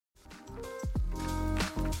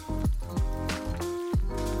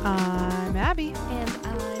I'm Abby. And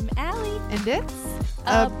I'm Allie. And it's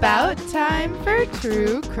About Time for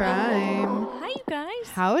True Crime. Hi, you guys.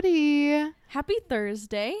 Howdy. Happy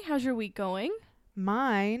Thursday. How's your week going?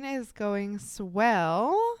 Mine is going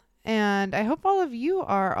swell. And I hope all of you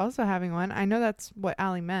are also having one. I know that's what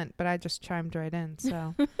Allie meant, but I just chimed right in.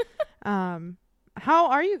 So, how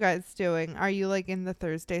are you guys doing? Are you like in the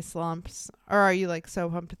Thursday slumps? Or are you like so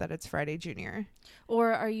pumped that it's Friday Junior?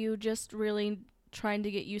 Or are you just really trying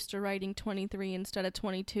to get used to writing 23 instead of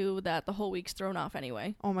 22 that the whole week's thrown off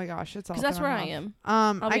anyway? Oh my gosh, it's all because that's thrown where off. I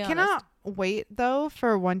am. I cannot wait though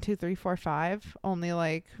for 1, 2, 3, 4, 5. Only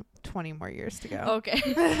like 20 more years to go.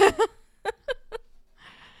 Okay.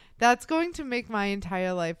 That's going to make my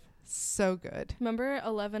entire life so good. Remember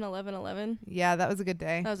 11/11/11? Yeah, that was a good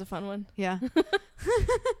day. That was a fun one. Yeah.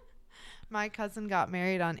 My cousin got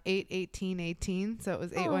married on 8/18/18, so it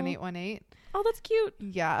was 8/18/18. Oh, that's cute.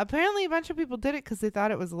 Yeah, apparently a bunch of people did it because they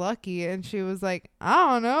thought it was lucky, and she was like,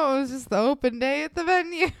 I don't know, it was just the open day at the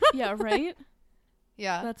venue. Yeah, right?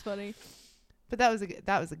 Yeah. That's funny. But that was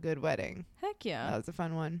a good wedding. Heck yeah. That was a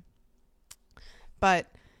fun one.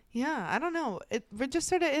 But yeah, I don't know. We're just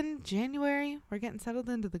sort of in January. We're getting settled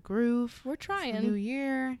into the groove. We're trying. New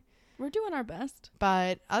year. We're doing our best.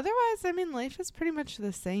 But otherwise, I mean, life is pretty much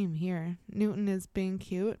the same here. Newton is being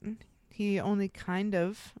cute. He only kind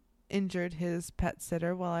of injured his pet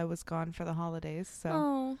sitter while I was gone for the holidays.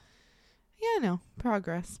 So, yeah, no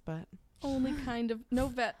progress, but only kind of. No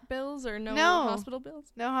vet bills or no hospital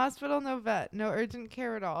bills? No hospital, no vet, no urgent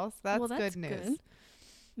care at all. So that's good news. Good.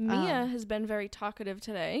 Mia has been very talkative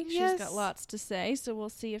today. Yes. She's got lots to say, so we'll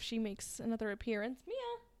see if she makes another appearance.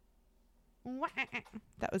 Mia.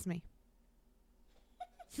 That was me.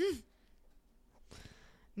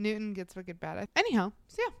 Newton gets wicked bad. Anyhow,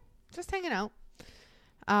 so yeah, just hanging out.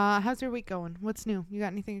 How's your week going? What's new? You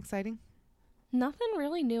got anything exciting? Nothing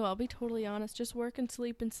really new, I'll be totally honest. Just work and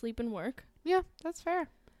sleep and work. Yeah, that's fair.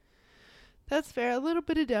 That's fair. A little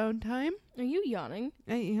bit of downtime. Are you yawning?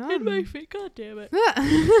 I yawn. In my face, god damn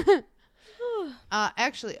it.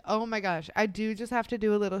 Actually, oh my gosh, I do just have to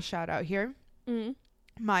do a little shout out here.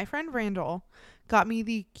 My friend Randall got me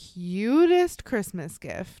the cutest Christmas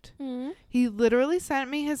gift. He literally sent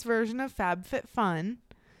me his version of FabFitFun.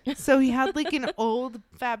 So he had like an old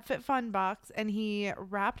FabFitFun box, and he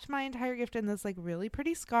wrapped my entire gift in this like really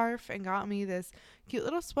pretty scarf and got me this cute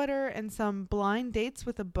little sweater and some blind dates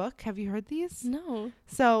with a book. Have you heard these? No.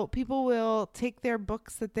 So people will take their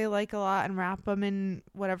books that they like a lot and wrap them in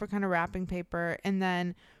whatever kind of wrapping paper, and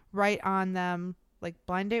then write on them like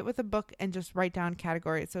blind date with a book and just write down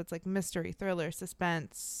categories. So it's like mystery, thriller,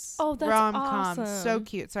 suspense, rom-com. Awesome. So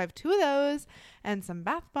cute. So I have 2 of those and some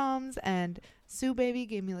bath bombs, and Sue baby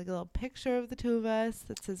gave me like a little picture of the 2 of us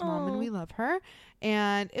that says Mom and we love her.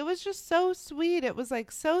 And it was just so sweet. It was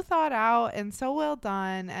like so thought out and so well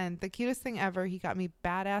done. And the cutest thing ever, he got me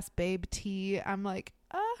badass babe tea. I'm like,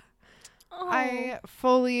 I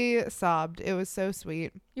fully sobbed. It was so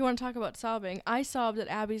sweet. You want to talk about sobbing? I sobbed at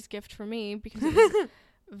Abby's gift for me because it was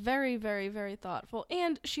very, very, very thoughtful.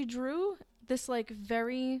 And she drew this like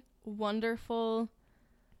very wonderful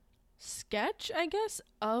sketch, I guess,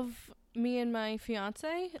 of me and my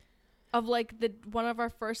fiance, of like one of our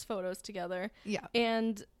first photos together. Yeah.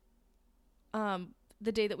 And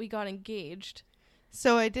the day that we got engaged.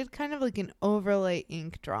 So I did kind of like an overlay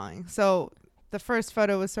ink drawing. So the first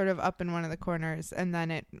photo was sort of up in one of the corners, and then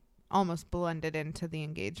it almost blended into the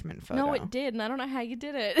engagement photo. No, it did, and I don't know how you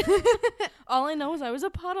did it. All I know is I was a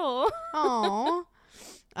puddle. Oh.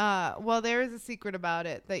 Well, there is a secret about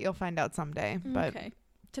it that you'll find out someday. But okay.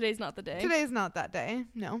 Today's not the day. Today's not that day.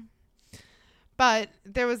 No. But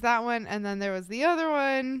there was that one, and then there was the other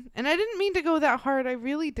one. And I didn't mean to go that hard. I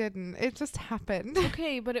really didn't. It just happened.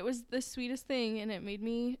 Okay, but it was the sweetest thing, and it made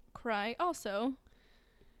me cry also.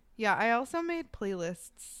 Yeah, I also made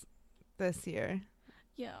playlists this year.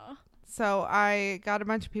 Yeah. So I got a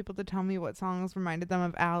bunch of people to tell me what songs reminded them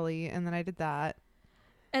of Allie, and then I did that.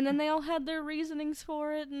 And then they all had their reasonings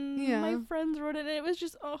for it, and my friends wrote it, and it was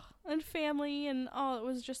just, and family, and it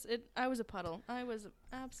was just, I was a puddle. I was an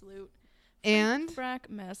absolute frack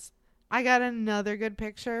mess. I got another good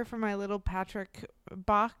picture for my little Patrick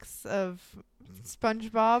box of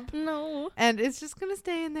SpongeBob. No. And it's just going to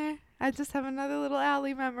stay in there. I just have another little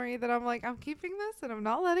Allie memory that I'm like, I'm keeping this and I'm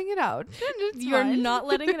not letting it out. You're not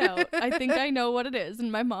letting it out. I think I know what it is,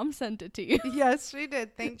 and my mom sent it to you. Yes, she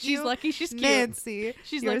did. Thank you. She's lucky she's cute. Nancy.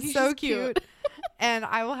 You're lucky so she's cute. And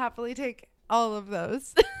I will happily take all of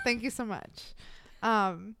those. Thank you so much.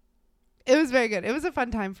 It was very good. It was a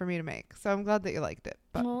fun time for me to make. So I'm glad that you liked it.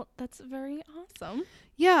 But well, that's very awesome.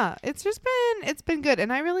 Yeah, it's been good.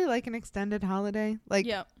 And I really like an extended holiday. Like,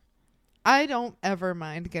 yeah. I don't ever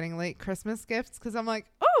mind getting late Christmas gifts because I'm like,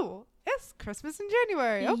 oh, it's Christmas in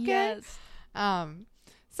January. Okay. Yes.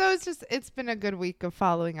 So it's been a good week of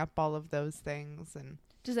following up all of those things. And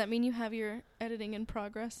does that mean you have your editing in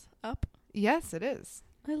progress up? Yes, it is.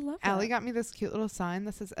 I love that. Allie got me this cute little sign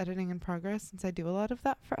that says editing in progress since I do a lot of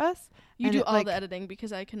that for us. You do all the editing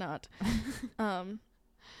because I cannot.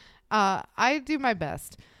 I do my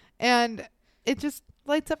best. And it just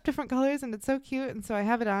lights up different colors and it's so cute. And so I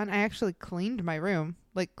have it on. I actually cleaned my room.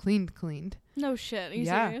 Like cleaned. No shit. Are you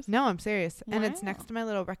serious? No, I'm serious. Wow. And it's next to my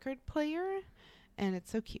little record player. And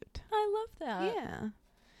it's so cute. I love that. Yeah.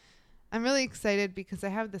 I'm really excited because I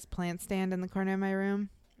have this plant stand in the corner of my room.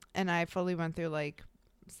 And I fully went through like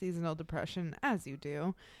seasonal depression, as you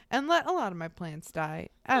do, and let a lot of my plants die,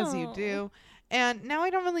 as you do. And now I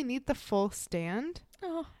don't really need the full stand.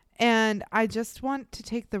 Oh. And I just want to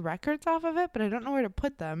take the records off of it, but I don't know where to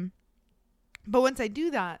put them. But once I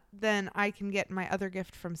do that, then I can get my other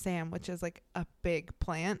gift from Sam, which is like a big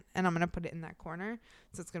plant, and I'm going to put it in that corner.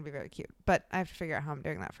 So it's going to be very cute. But I have to figure out how I'm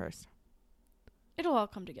doing that first. It'll all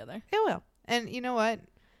come together. It will. And you know what?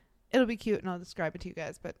 It'll be cute, and I'll describe it to you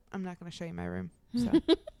guys, but I'm not going to show you my room. So,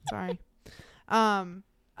 sorry. Other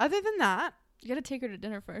than that, you got to take her to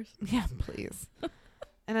dinner first. Yeah, please.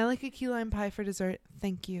 And I like a key lime pie for dessert.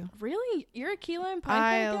 Thank you. Really? You're a key lime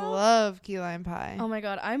pie I love key lime pie. Oh my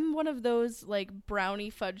God. I'm one of those like brownie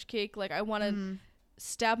fudge cake. Like I want to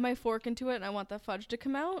stab my fork into it and I want the fudge to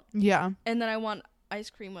come out. Yeah. And then I want ice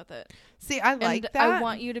cream with it. See, I like that. I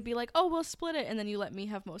want you to be like, oh, we'll split it. And then you let me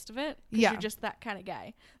have most of it. Yeah. You're just that kind of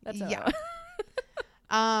guy. That's yeah.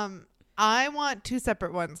 I want 2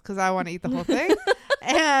 separate ones because I want to eat the whole thing.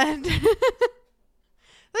 And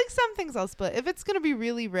like some things I'll split. If it's going to be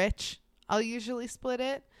really rich, I'll usually split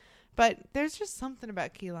it. But there's just something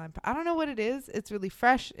about key lime pie. I don't know what it is. It's really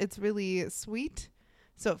fresh. It's really sweet.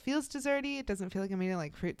 So it feels desserty. It doesn't feel like I'm eating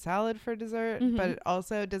like fruit salad for dessert. But it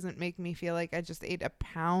also doesn't make me feel like I just ate a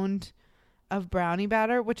pound of brownie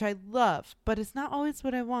batter, which I love. But it's not always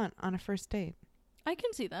what I want on a first date. I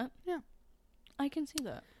can see that. Yeah. I can see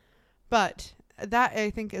that. But that, I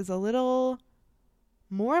think, is a little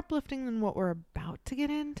more uplifting than what we're about to get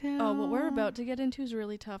into. Oh, what we're about to get into is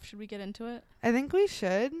really tough. Should we get into it? I think we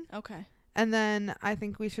should. Okay. And then I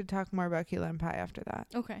think we should talk more about key lime pie after that.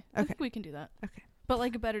 Okay. I think we can do that. Okay. But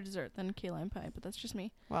like a better dessert than key lime pie, but that's just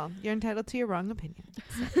me. Well, you're entitled to your wrong opinion.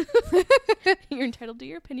 You're entitled to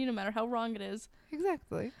your opinion no matter how wrong it is.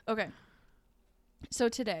 Exactly. Okay. So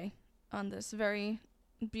today, on this very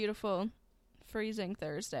beautiful, freezing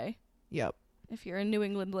Thursday. Yep. If you're in New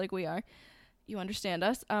England like we are, you understand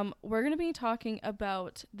us. We're going to be talking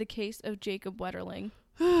about the case of Jacob Wetterling.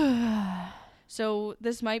 So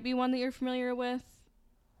this might be one that you're familiar with.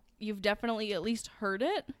 You've definitely at least heard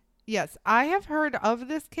it. Yes, I have heard of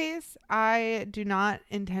this case. I do not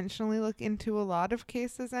intentionally look into a lot of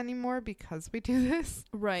cases anymore because we do this.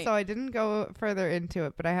 Right. So I didn't go further into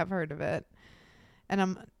it, but I have heard of it. And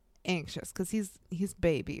I'm anxious because he's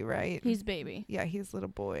baby, right? He's baby. Yeah, he's little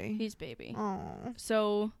boy. He's baby. Oh.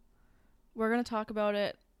 So we're going to talk about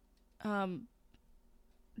it.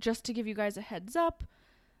 Just to give you guys a heads up,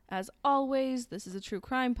 as always, this is a true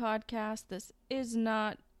crime podcast. This is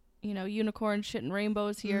not, unicorn shit and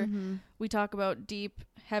rainbows here. We talk about deep,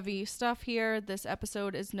 heavy stuff here. This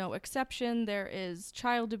episode is no exception. There is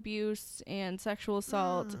child abuse and sexual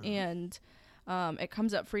assault and it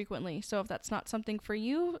comes up frequently. So if that's not something for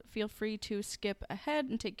you, feel free to skip ahead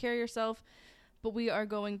and take care of yourself. But we are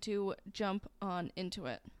going to jump on into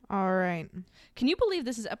it. All right. Can you believe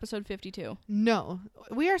this is episode 52? No.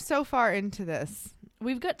 We are so far into this.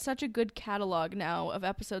 We've got such a good catalog now of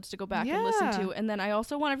episodes to go back and listen to. And then I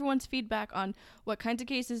also want everyone's feedback on what kinds of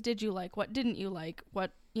cases did you like? What didn't you like? What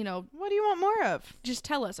do you want more of? Just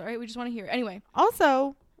tell us, all right? We just want to hear. Anyway.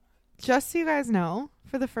 Also, just so you guys know,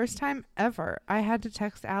 for the first time ever, I had to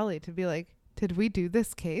text Allie to be like, did we do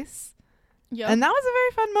this case? Yeah. And that was a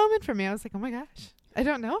very fun moment for me. I was like, oh my gosh. I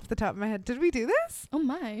don't know off the top of my head. Did we do this? Oh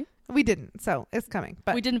my. We didn't. So it's coming.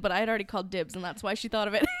 But we didn't, but I had already called dibs and that's why she thought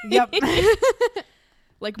of it. Yep.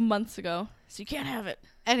 Like months ago. So you can't have it.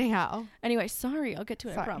 Anyhow. Anyway, sorry. I'll get to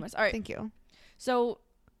it. I promise. All right. Thank you. So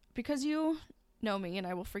because you know me and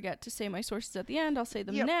I will forget to say my sources at the end, I'll say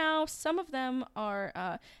them now. Some of them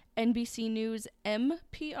are NBC News,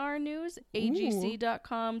 MPR News,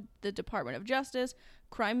 AGC.com, the Department of Justice,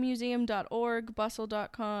 crimemuseum.org,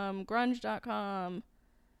 bustle.com, grunge.com,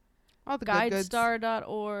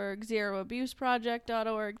 guidestar.org,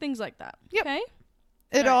 zeroabuseproject.org, things like that. Yep. Okay?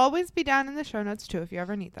 It'll always be down in the show notes, too, if you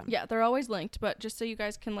ever need them. Yeah, they're always linked, but just so you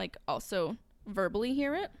guys can, like, also verbally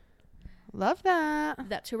hear it. Love that.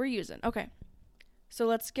 That's who we're using. Okay. So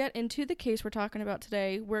let's get into the case we're talking about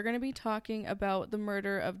today. We're going to be talking about the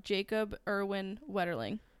murder of Jacob Irwin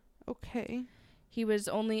Wetterling. Okay. He was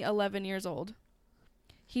only 11 years old.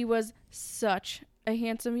 He was such a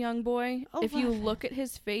handsome young boy. If you look at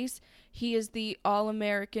his face, he is the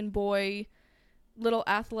all-American boy, little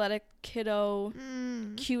athletic kiddo,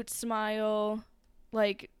 cute smile,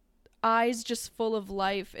 like eyes just full of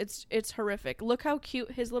life. It's horrific. Look how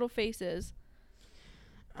cute his little face is.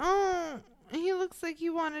 Oh, he looks like he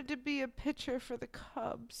wanted to be a pitcher for the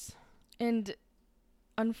Cubs. And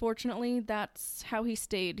unfortunately, that's how he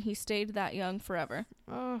stayed. He stayed that young forever.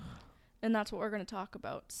 Oh. And that's what we're going to talk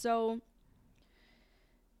about. So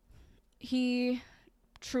he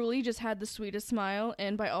truly just had the sweetest smile,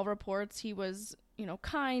 and by all reports, he was, you know,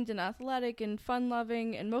 kind and athletic and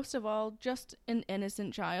fun-loving, and most of all, just an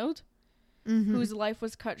innocent child whose life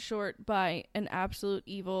was cut short by an absolute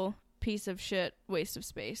evil piece of shit waste of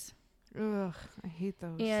space. Ugh, I hate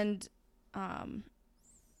those. And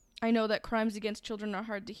I know that crimes against children are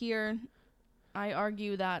hard to hear. I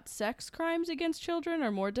argue that sex crimes against children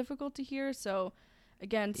are more difficult to hear, so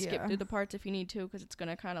again, skip through the parts if you need to, because it's going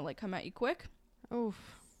to kind of like come at you quick.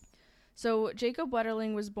 Oof. So Jacob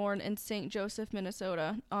Wetterling was born in St. Joseph,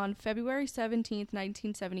 Minnesota on February 17th,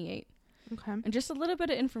 1978. Okay. And just a little bit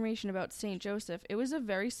of information about St. Joseph. It was a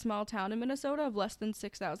very small town in Minnesota of less than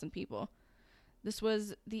 6,000 people. This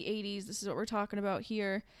was the 80s. This is what we're talking about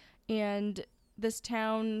here. And this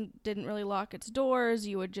town didn't really lock its doors.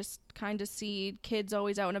 You would just kind of see kids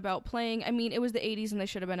always out and about playing. I mean, it was the 80s and they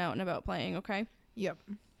should have been out and about playing, okay? Yep.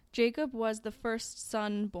 Jacob was the first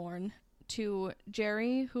son born to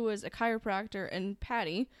Jerry, who was a chiropractor, and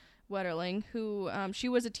Patty Wetterling, who she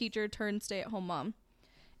was a teacher turned stay-at-home mom.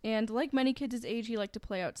 And like many kids his age, he liked to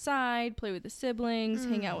play outside, play with his siblings,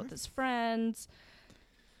 hang out with his friends.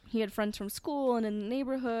 He had friends from school and in the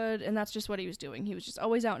neighborhood, and that's just what he was doing. He was just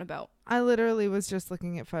always out and about. I literally was just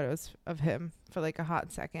looking at photos of him for like a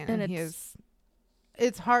hot second, and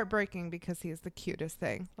it's heartbreaking because he is the cutest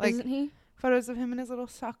thing. Like, isn't he? Photos of him in his little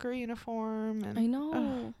soccer uniform. And, I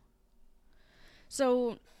know.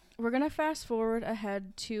 So we're going to fast forward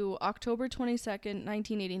ahead to October 22nd,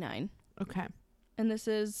 1989. Okay. And this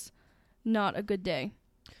is not a good day.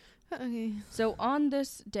 Okay. So on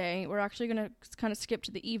this day, we're actually going to kind of skip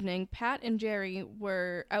to the evening. Pat and Jerry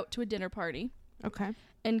were out to a dinner party. Okay.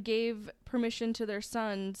 And gave permission to their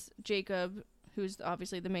sons, Jacob, who's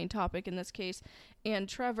obviously the main topic in this case, and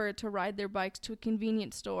Trevor to ride their bikes to a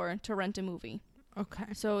convenience store to rent a movie. Okay.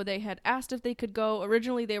 So they had asked if they could go.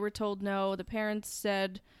 Originally, they were told no. The parents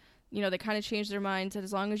said, you know, they kind of changed their minds, said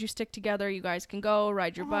as long as you stick together, you guys can go,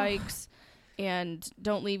 ride your bikes, and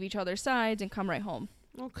don't leave each other's sides and come right home.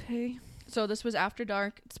 Okay. So this was after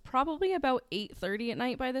dark. It's probably about 8:30 at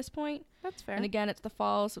night by this point. That's fair. And again, it's the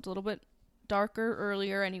fall, so it's a little bit darker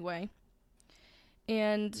earlier anyway.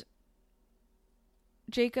 And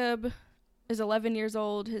Jacob is 11 years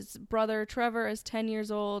old. His brother Trevor is 10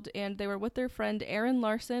 years old, and they were with their friend Aaron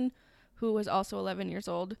Larson, who was also 11 years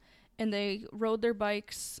old. And they rode their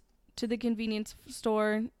bikes to the convenience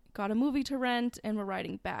store, got a movie to rent, and were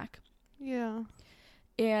riding back. Yeah.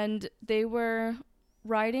 And they were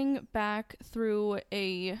riding back through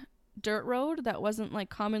a dirt road that wasn't like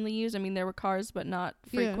commonly used. I mean, there were cars, but not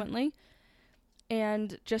frequently.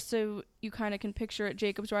 And just so you kind of can picture it,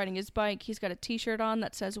 Jacob's riding his bike. He's got a t-shirt on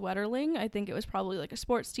that says Wetterling. I think it was probably like a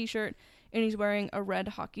sports t-shirt. And he's wearing a red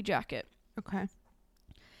hockey jacket. Okay.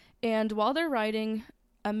 And while they're riding,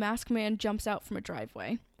 a masked man jumps out from a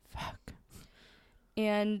driveway. Fuck.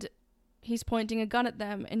 And he's pointing a gun at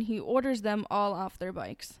them, and he orders them all off their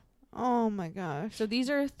bikes. Oh my gosh. So these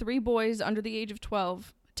are 3 boys under the age of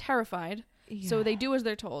 12, terrified. Yeah. So they do as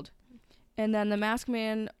they're told. And then the masked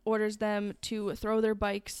man orders them to throw their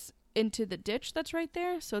bikes into the ditch that's right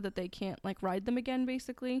there so that they can't like ride them again,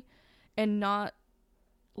 basically, and not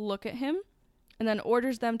look at him. And then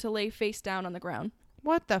orders them to lay face down on the ground.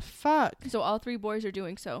 What the fuck? So all 3 boys are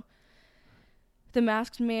doing so. The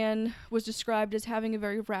masked man was described as having a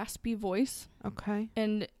very raspy voice. Okay.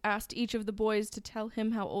 And asked each of the boys to tell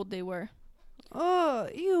him how old they were. Oh,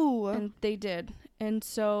 ew. And they did. And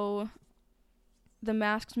so the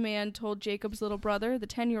masked man told Jacob's little brother, the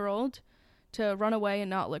 10-year-old, to run away and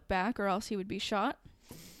not look back or else he would be shot.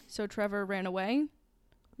 So Trevor ran away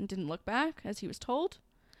and didn't look back as he was told.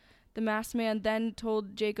 The masked man then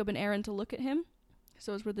told Jacob and Aaron to look at him.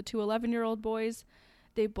 So those were the 2 11-year-old boys.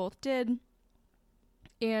 They both did.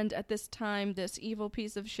 And at this time, this evil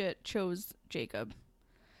piece of shit chose Jacob.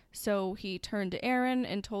 So he turned to Aaron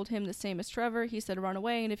and told him the same as Trevor. He said, run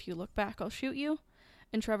away, and if you look back, I'll shoot you.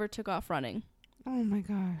 And Trevor took off running. Oh, my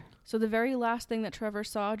God. So the very last thing that Trevor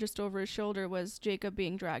saw just over his shoulder was Jacob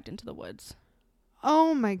being dragged into the woods.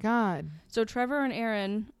 Oh, my God. So Trevor and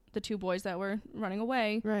Aaron, the two boys that were running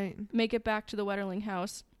away, make it back to the Wetterling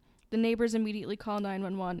house. The neighbors immediately call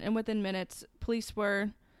 911, and within minutes, police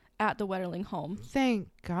were at the Wetterling home. Thank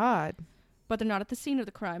God. But they're not at the scene of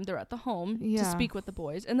the crime. They're at the home to speak with the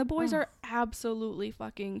boys. And the boys are absolutely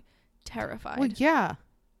fucking terrified. Well, yeah.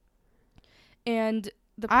 And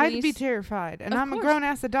the police... I'd be terrified. And I'm a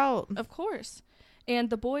grown-ass adult. Of course. And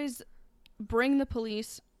the boys bring the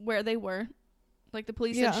police where they were. Like, the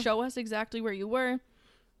police said, show us exactly where you were.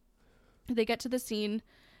 They get to the scene,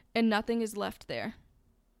 and nothing is left there.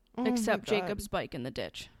 Except Jacob's bike in the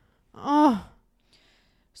ditch. Oh.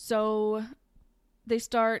 So... they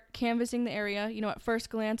start canvassing the area. You know, at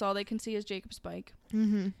first glance, all they can see is Jacob's bike.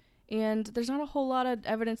 Mm-hmm. And there's not a whole lot of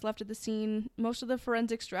evidence left at the scene. Most of the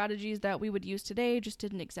forensic strategies that we would use today just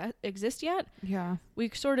didn't exist yet. Yeah. We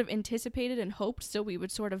sort of anticipated and hoped, so we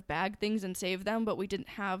would sort of bag things and save them, but we didn't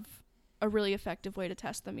have a really effective way to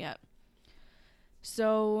test them yet.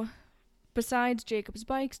 So, besides Jacob's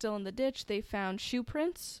bike still in the ditch, they found shoe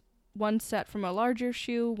prints. One set from a larger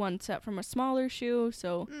shoe, one set from a smaller shoe,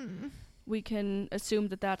 so... we can assume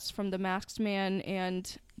that that's from the masked man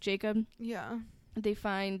and Jacob. Yeah. They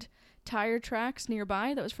find tire tracks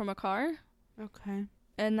nearby that was from a car. Okay.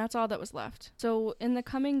 And that's all that was left. So in the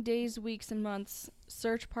coming days, weeks, and months,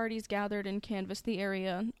 search parties gathered and canvassed the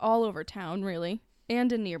area all over town, really,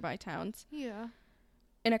 and in nearby towns. Yeah.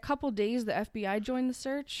 In a couple days, the FBI joined the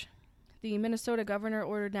search. The Minnesota governor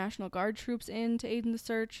ordered National Guard troops in to aid in the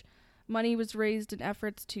search. Money was raised in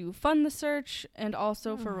efforts to fund the search and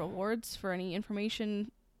also for rewards for any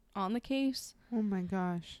information on the case. Oh my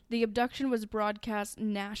gosh. The abduction was broadcast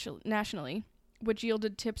nationally, which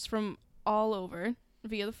yielded tips from all over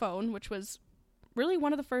via the phone, which was really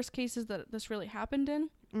one of the first cases that this really happened in.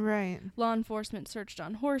 Right. Law enforcement searched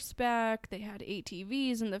on horseback. They had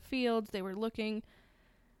ATVs in the fields. They were looking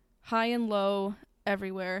high and low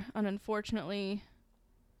everywhere. And unfortunately...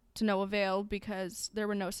 to no avail because there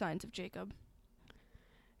were no signs of Jacob.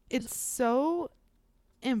 It's so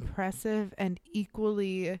impressive and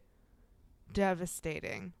equally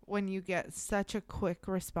devastating when you get such a quick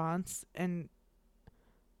response and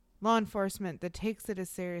law enforcement that takes it as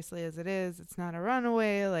seriously as it is. It's not a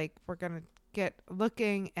runaway, like we're going to get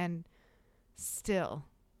looking, and still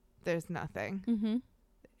there's nothing. Mm-hmm.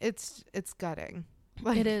 It's gutting.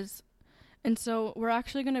 Like, it is. And so we're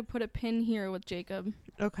actually going to put a pin here with Jacob.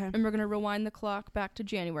 Okay. And we're going to rewind the clock back to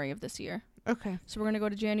January of this year. Okay. So we're going to go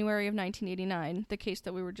to January of 1989. The case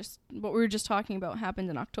that we were just talking about happened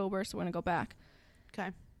in October, so we're going to go back. Okay.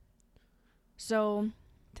 So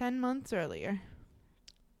 10 months earlier,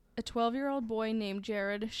 a 12-year-old boy named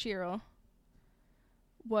Jared Shiro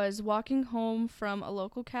was walking home from a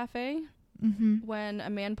local cafe when a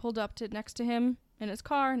man pulled up next to him in his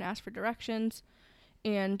car and asked for directions.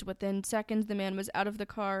 And within seconds, the man was out of the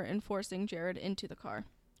car and forcing Jared into the car.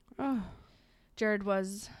 Oh. Jared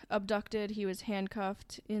was abducted. He was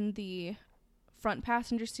handcuffed in the front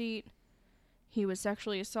passenger seat. He was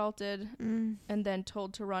sexually assaulted and then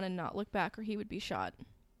told to run and not look back or he would be shot.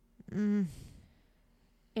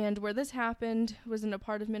 And where this happened was in a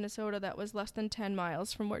part of Minnesota that was less than 10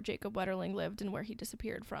 miles from where Jacob Wetterling lived and where he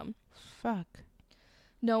disappeared from. Fuck.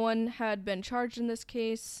 No one had been charged in this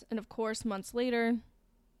case. And of course, months later...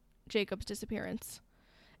 Jacob's disappearance.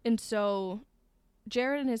 And so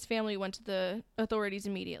Jared and his family went to the authorities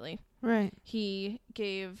immediately. Right. He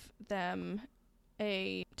gave them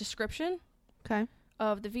a description okay.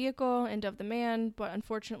 of the vehicle and of the man, but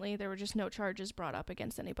unfortunately there were just no charges brought up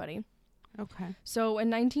against anybody. Okay. So in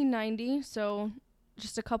 1990, so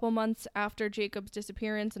just a couple months after Jacob's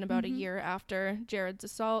disappearance and about a year after Jared's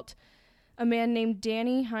assault, a man named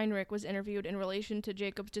Danny Heinrich was interviewed in relation to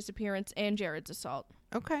Jacob's disappearance and Jared's assault.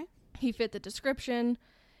 Okay. He fit the description,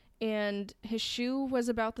 and his shoe was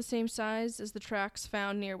about the same size as the tracks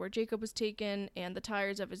found near where Jacob was taken, and the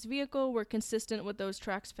tires of his vehicle were consistent with those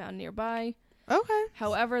tracks found nearby. Okay.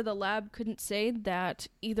 However, the lab couldn't say that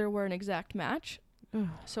either were an exact match,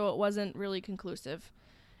 so it wasn't really conclusive.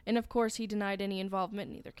 And of course, he denied any involvement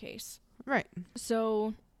in either case. Right.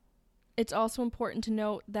 So it's also important to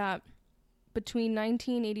note that between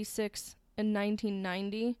 1986 and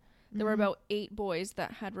 1990, there were about 8 boys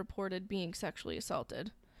that had reported being sexually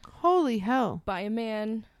assaulted. Holy hell. By a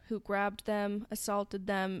man who grabbed them, assaulted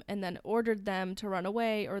them, and then ordered them to run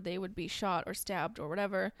away or they would be shot or stabbed or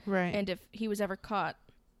whatever. Right. And if he was ever caught,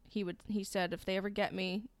 he said, if they ever get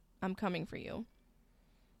me, I'm coming for you.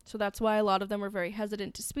 So that's why a lot of them were very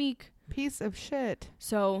hesitant to speak. Piece of shit.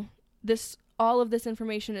 So all of this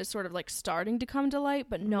information is sort of like starting to come to light,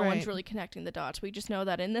 but no one's really connecting the dots. We just know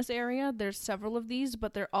that in this area, there's several of these,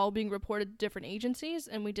 but they're all being reported to different agencies,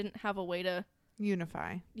 and we didn't have a way to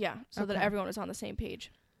unify. Yeah, so that everyone was on the same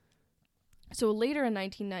page. So later in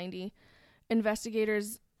 1990,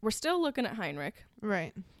 investigators were still looking at Heinrich.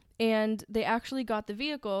 Right. And they actually got the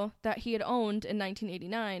vehicle that he had owned in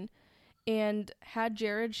 1989 and had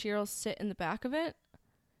Jared Sherrill sit in the back of it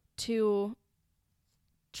to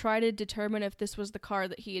try to determine if this was the car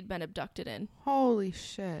that he had been abducted in. Holy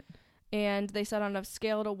shit. And they said on a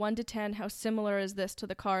scale of 1 to 10, how similar is this to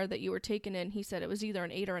the car that you were taken in? He said it was either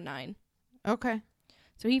an 8 or a 9. Okay.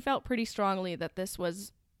 So he felt pretty strongly that this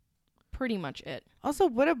was pretty much it. Also,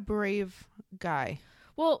 what a brave guy.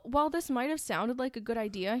 Well, while this might have sounded like a good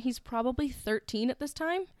idea, he's probably 13 at this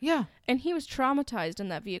time. Yeah. And he was traumatized in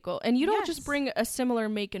that vehicle. And you don't just bring a similar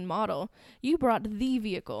make and model. You brought the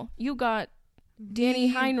vehicle. You got Danny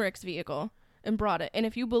Heinrich's vehicle and brought it. And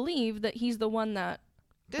if you believe that he's the one that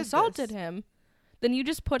assaulted him, then you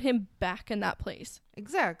just put him back in that place.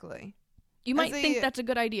 Exactly. You might think that's a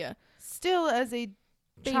good idea. Still as a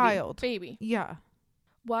child. Baby. Yeah.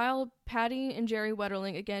 While Patty and Jerry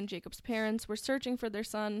Wetterling, again, Jacob's parents, were searching for their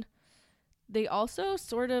son, they also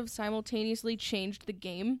sort of simultaneously changed the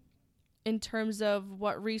game in terms of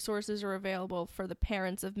what resources are available for the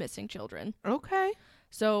parents of missing children. Okay.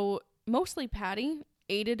 So, mostly Patty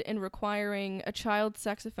aided in requiring a child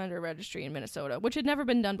sex offender registry in Minnesota, which had never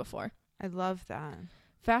been done before. I love that.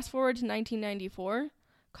 Fast forward to 1994.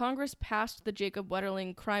 Congress passed the Jacob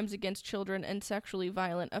Wetterling Crimes Against Children and Sexually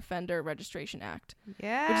Violent Offender Registration Act.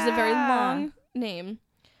 Yeah. Which is a very long name.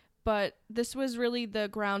 But this was really the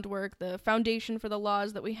groundwork, the foundation for the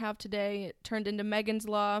laws that we have today. It turned into Megan's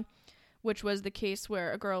Law, which was the case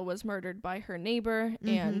where a girl was murdered by her neighbor,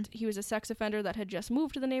 and he was a sex offender that had just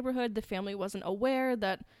moved to the neighborhood. The family wasn't aware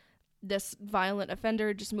that this violent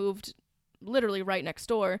offender just moved literally right next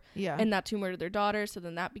door, and that's who murdered their daughter. So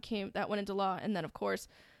then that went into law, and then of course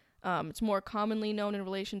it's more commonly known in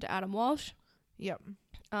relation to Adam Walsh.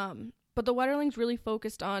 But the Wetterlings really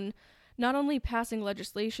focused on not only passing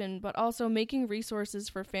legislation but also making resources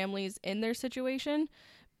for families in their situation,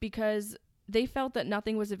 because they felt that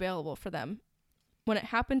nothing was available for them. When it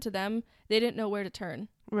happened to them, they didn't know where to turn,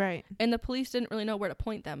 and the police didn't really know where to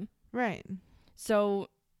point them, so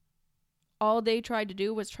all they tried to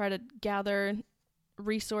do was try to gather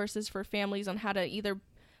resources for families on how to either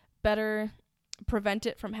better prevent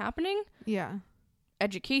it from happening,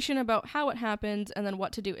 education about how it happens, and then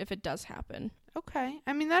what to do if it does happen. Okay.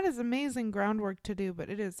 I mean, that is amazing groundwork to do, but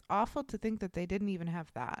it is awful to think that they didn't even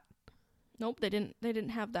have that. Nope, they didn't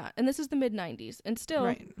have that. And this is the mid-90s, and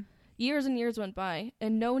still years and years went by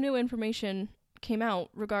and no new information came out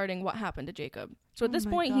regarding what happened to Jacob. So at this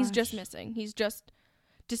point, he's just missing. He's just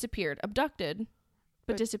disappeared, abducted,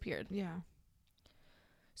 but disappeared. Yeah.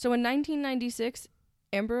 So in 1996,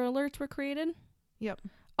 Amber Alerts were created. Yep.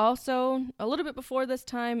 Also, a little bit before this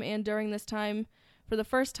time and during this time, for the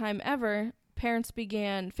first time ever, parents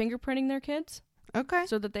began fingerprinting their kids. Okay.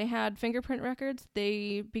 So that they had fingerprint records.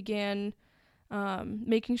 They began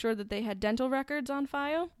making sure that they had dental records on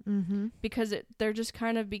file, because there just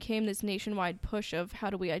kind of became this nationwide push of how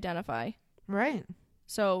do we identify. Right.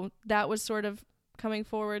 So that was sort of coming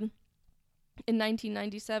forward. In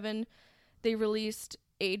 1997, they released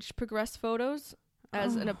age-progressed photos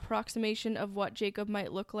as an approximation of what Jacob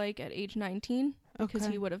might look like at age 19, because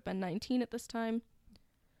he would have been 19 at this time.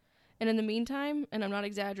 And in the meantime, and I'm not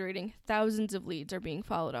exaggerating, thousands of leads are being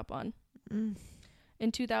followed up on.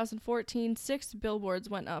 In 2014, 6 billboards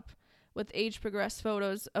went up with age-progressed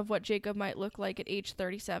photos of what Jacob might look like at age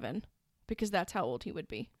 37, because that's how old he would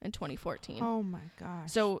be in 2014. Oh my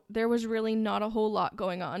gosh. So there was really not a whole lot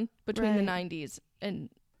going on between the 90s and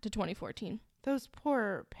to 2014. Those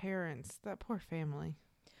poor parents, that poor family.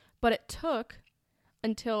 But it took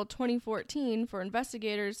until 2014 for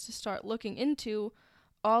investigators to start looking into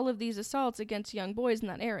all of these assaults against young boys in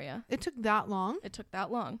that area. It took that long? It took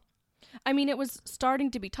that long. I mean, it was starting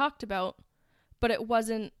to be talked about, but it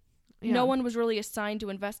wasn't. No one was really assigned to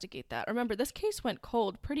investigate that. Remember, this case went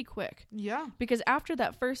cold pretty quick. Yeah. Because after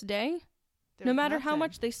that first day, no matter how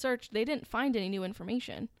much they searched, they didn't find any new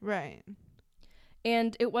information. Right.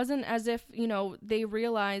 And it wasn't as if, they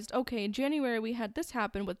realized, okay, in January we had this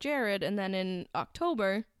happen with Jared, and then in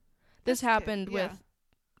October this happened with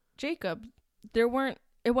Jacob.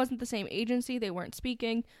 It wasn't the same agency. They weren't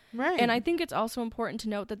speaking. Right. And I think it's also important to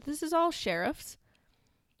note that this is all sheriffs.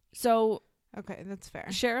 So okay, that's fair.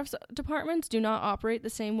 Sheriff's departments do not operate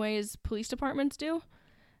the same way as police departments do.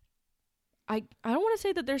 I don't want to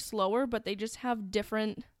say that they're slower, but they just have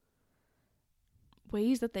different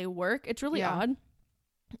ways that they work. It's really odd.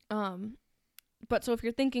 But so if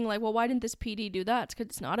you're thinking like, well, why didn't this PD do that? It's because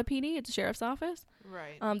it's not a PD, it's a sheriff's office.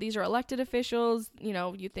 Right. These are elected officials. You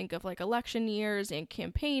know, you think of like election years and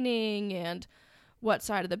campaigning and what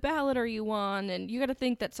side of the ballot are you on, and you got to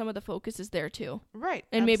think that some of the focus is there too. Right.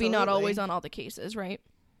 And maybe not always on all the cases, right?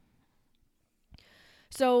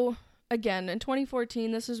 So again, in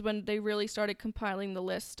 2014, this is when they really started compiling the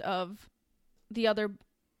list of the other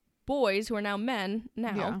boys who are now men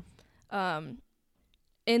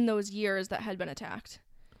in those years that had been attacked.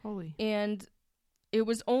 Holy. And it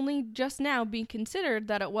was only just now being considered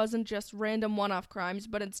that it wasn't just random one-off crimes,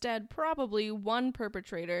 but instead probably one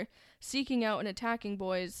perpetrator seeking out and attacking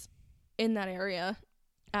boys in that area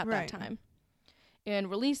at that time. And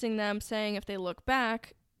releasing them, saying if they look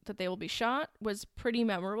back that they will be shot, was pretty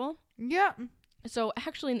memorable. Yeah. So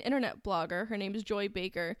actually an internet blogger, her name is Joy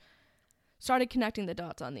Baker, started connecting the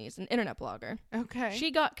dots on these, an internet blogger. Okay. She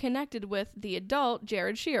got connected with the adult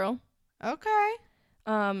Jared Shearer.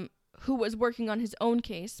 Okay. Who was working on his own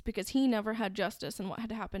case because he never had justice in what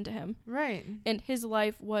had happened to him. Right. And his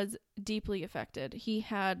life was deeply affected. He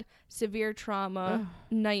had severe trauma,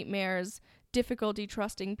 nightmares, difficulty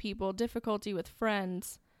trusting people, difficulty with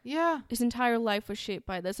friends. Yeah. His entire life was shaped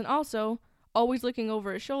by this, and also always looking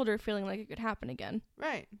over his shoulder, feeling like it could happen again.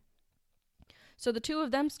 Right. So the two of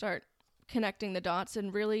them start connecting the dots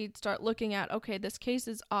and really start looking at, okay, this case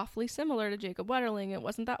is awfully similar to Jacob Wetterling. It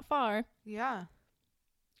wasn't that far. Yeah.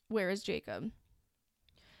 Where is Jacob?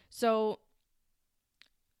 So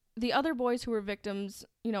the other boys who were victims,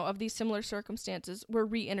 you know, of these similar circumstances were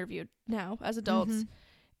re-interviewed now as adults.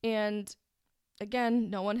 Mm-hmm. And again,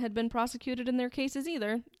 no one had been prosecuted in their cases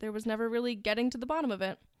either. There was never really getting to the bottom of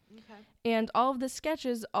it. Okay. And all of the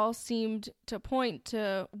sketches all seemed to point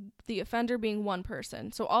to the offender being one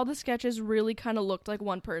person. So all the sketches really kind of looked like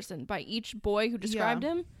one person. By each boy who described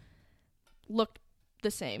him, looked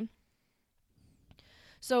the same.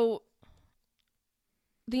 So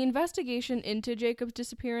the investigation into Jacob's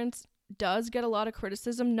disappearance does get a lot of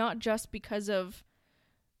criticism, not just because of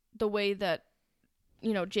the way that,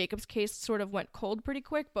 you know, Jacob's case sort of went cold pretty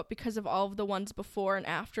quick, but because of all of the ones before and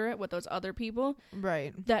after it with those other people.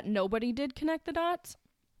 Right. That nobody did connect the dots.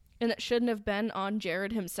 And it shouldn't have been on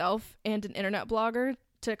Jared himself and an internet blogger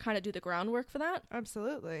to kind of do the groundwork for that.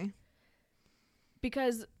 Absolutely.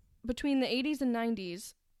 Because between the 80s and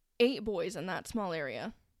 90s, 8 boys in that small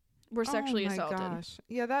area were sexually assaulted. Oh my gosh.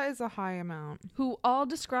 Yeah, that is a high amount. Who all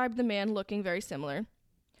described the man looking very similar.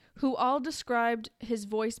 Who all described his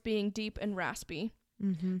voice being deep and raspy.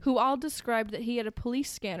 Mm-hmm. Who all described that he had a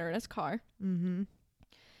police scanner in his car. Mm-hmm.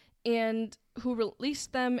 And who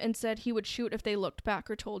released them and said he would shoot if they looked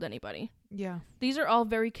back or told anybody. Yeah. These are all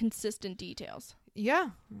very consistent details. Yeah.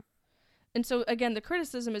 And so, again, the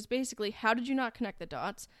criticism is basically, how did you not connect the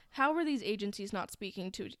dots? How were these agencies not speaking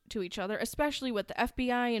to each other, especially with the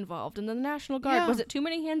FBI involved and the National Guard? Yeah. Was it too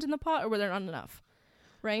many hands in the pot, or were there not enough?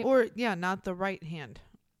 Right? Or, yeah, not the right hand.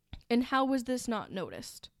 And how was this not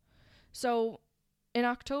noticed? So, in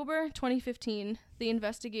October 2015, the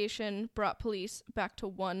investigation brought police back to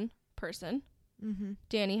one person,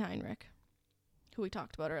 Danny Heinrich, who we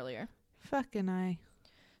talked about earlier. Fucking I.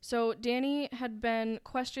 So Danny had been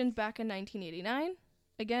questioned back in 1989,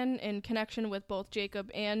 again in connection with both Jacob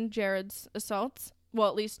and Jared's assaults. Well,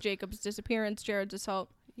 at least Jacob's disappearance, Jared's assault.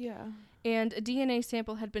 Yeah. And a DNA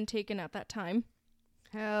sample had been taken at that time.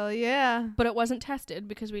 Hell yeah. But it wasn't tested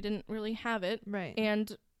because we didn't really have it. Right.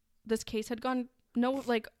 And this case had gone,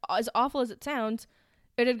 as awful as it sounds,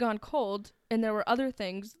 it had gone cold, and there were other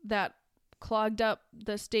things that clogged up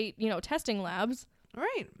the state, testing labs.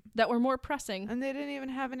 Right. That were more pressing. And they didn't even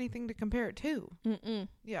have anything to compare it to. Mm-mm.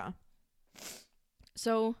 Yeah.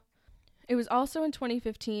 So it was also in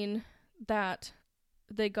 2015 that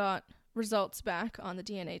they got results back on the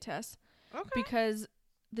DNA test. Okay. Because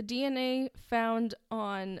the DNA found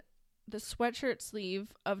on the sweatshirt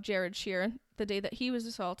sleeve of Jared Shearer the day that he was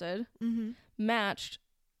assaulted matched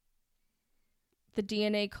the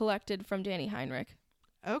DNA collected from Danny Heinrich.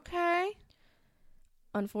 Okay.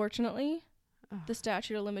 Unfortunately, the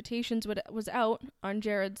statute of limitations was out on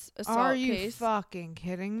Jared's assault case. Are you fucking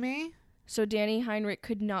kidding me? So Danny Heinrich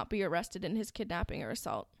could not be arrested in his kidnapping or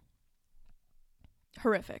assault.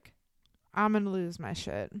 Horrific. I'm gonna lose my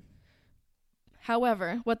shit.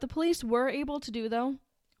 However, what the police were able to do, though,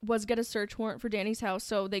 was get a search warrant for Danny's house,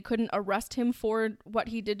 so they couldn't arrest him for what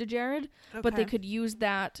he did to Jared, but they could use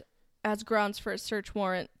that as grounds for a search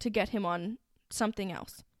warrant to get him on something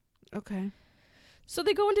else. Okay. So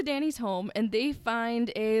they go into Danny's home and they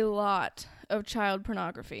find a lot of child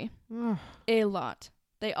pornography. A lot.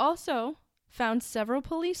 They also found several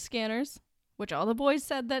police scanners, which all the boys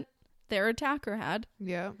said that their attacker had.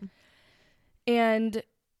 Yeah. And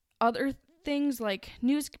other things like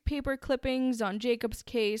newspaper clippings on Jacob's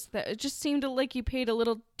case that it just seemed like he paid a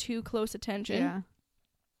little too close attention. Yeah.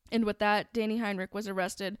 And with that, Danny Heinrich was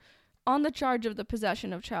arrested on the charge of the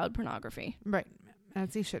possession of child pornography. Right.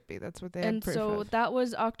 As he should be. That's what they had proof so of. that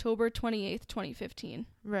was October 28th, 2015.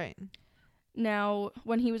 Right. Now,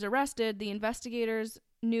 when he was arrested, the investigators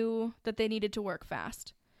knew that they needed to work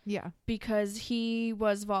fast. Yeah. Because he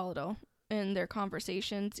was volatile in their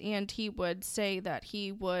conversations, and he would say that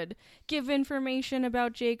he would give information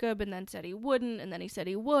about Jacob and then said he wouldn't, and then he said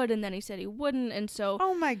he would, and then he said he wouldn't. And so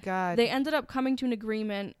oh my God. They ended up coming to an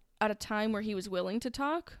agreement at a time where he was willing to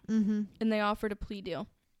talk, and they offered a plea deal.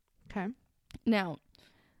 Okay. Now,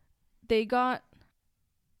 they got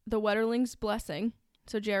the Wetterling's blessing,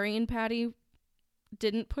 so Jerry and Patty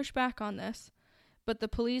didn't push back on this, but the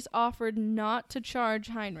police offered not to charge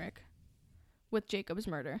Heinrich with Jacob's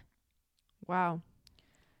murder. Wow.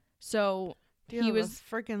 So he was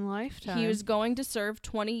freaking lifetime. He was going to serve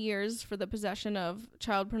 20 years for the possession of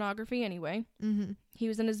child pornography anyway. He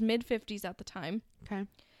was in his mid-50s at the time. Okay.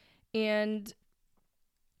 And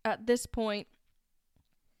at this point,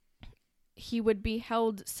 he would be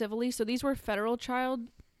held civilly. So these were federal child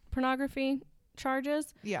pornography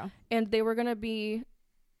charges. Yeah. And they were going to be,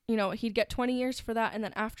 he'd get 20 years for that. And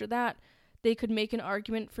then after that, they could make an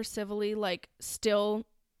argument for civilly, like still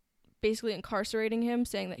basically incarcerating him,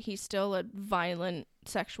 saying that he's still a violent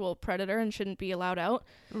sexual predator and shouldn't be allowed out.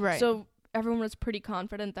 Right. So everyone was pretty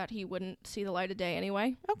confident that he wouldn't see the light of day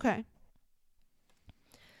anyway. Okay.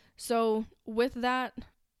 So with that,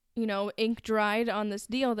 ink dried on this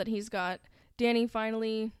deal that he's got, Danny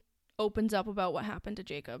finally opens up about what happened to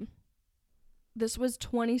Jacob. This was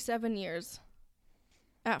 27 years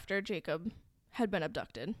after Jacob had been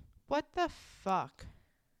abducted. What the fuck?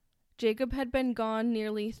 Jacob had been gone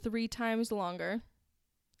nearly 3 times longer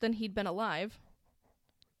than he'd been alive.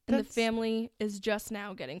 And the family is just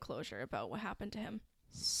now getting closure about what happened to him.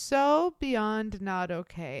 So beyond not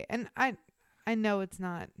okay. And I know it's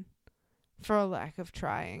not for a lack of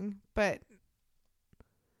trying, but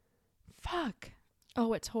fuck.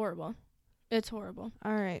 Oh, it's horrible. It's horrible.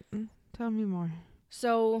 All right. Tell me more.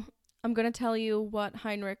 So I'm going to tell you what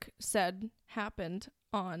Heinrich said happened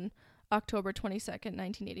on October 22nd,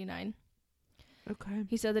 1989. Okay.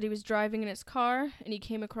 He said that he was driving in his car and he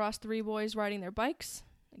came across 3 boys riding their bikes.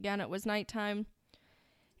 Again, it was nighttime.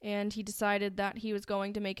 And he decided that he was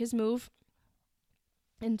going to make his move.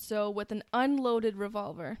 And so with an unloaded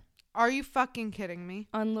revolver. Are you fucking kidding me?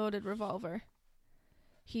 Unloaded revolver.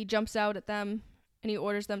 He jumps out at them and he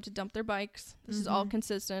orders them to dump their bikes. This is all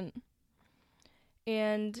consistent.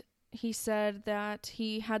 And he said that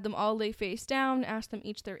he had them all lay face down, asked them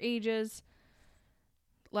each their ages,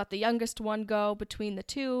 let the youngest one go between the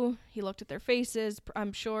 2. He looked at their faces,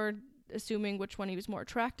 I'm sure assuming which one he was more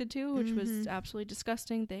attracted to, which was absolutely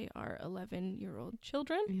disgusting. They are 11-year-old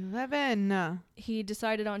children. 11. He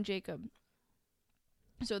decided on Jacob.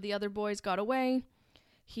 So the other boys got away.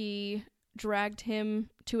 He dragged him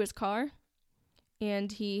to his car,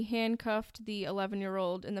 and he handcuffed the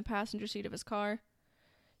 11-year-old in the passenger seat of his car.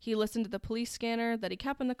 He listened to the police scanner that he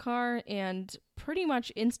kept in the car, and pretty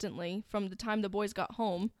much instantly, from the time the boys got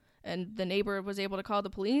home and the neighbor was able to call the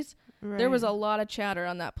police, there was a lot of chatter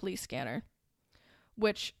on that police scanner,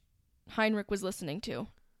 which Heinrich was listening to,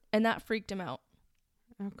 and that freaked him out.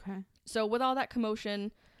 Okay. So with all that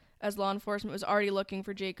commotion, as law enforcement was already looking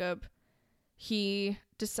for Jacob, he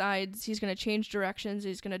decides he's going to change directions.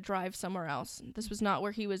 He's going to drive somewhere else. This was not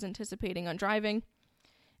where he was anticipating on driving,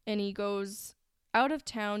 and he goes out of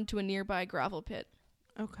town to a nearby gravel pit.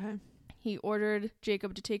 Okay. He ordered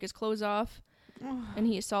Jacob to take his clothes off, and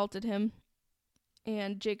he assaulted him.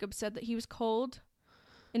 And Jacob said that he was cold,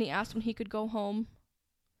 and he asked when he could go home.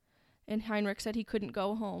 And Heinrich said he couldn't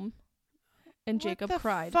go home. And Jacob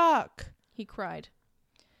cried. Fuck? He cried.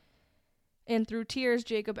 And through tears,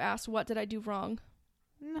 Jacob asked, "What did I do wrong?"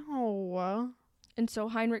 No. And so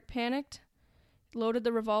Heinrich panicked, loaded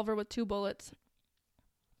the revolver with 2 bullets.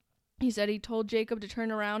 He said he told Jacob to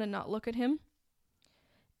turn around and not look at him.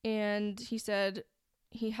 And he said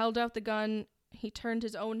he held out the gun, he turned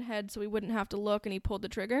his own head so he wouldn't have to look, and he pulled the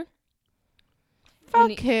trigger.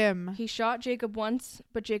 Fuck him. He shot Jacob once,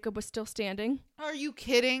 but Jacob was still standing. Are you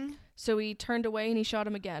kidding? So he turned away and he shot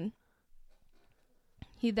him again.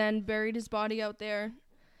 He then buried his body out there.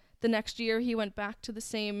 The next year, he went back to the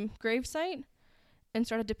same gravesite and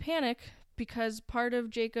started to panic because part of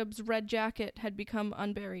Jacob's red jacket had become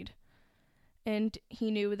unburied. And he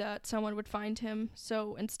knew that someone would find him,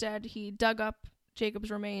 so instead he dug up Jacob's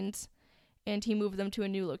remains and he moved them to a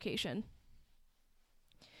new location.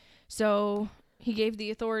 So he gave the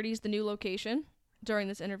authorities the new location during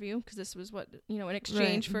this interview, because this was what, in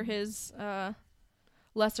exchange for his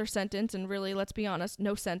lesser sentence, and really, let's be honest,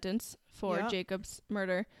 no sentence for Jacob's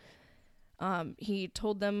murder. He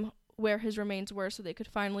told them where his remains were so they could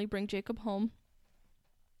finally bring Jacob home.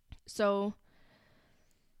 So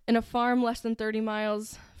in a farm less than 30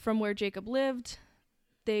 miles from where Jacob lived,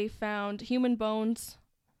 they found human bones,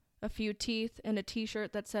 a few teeth, and a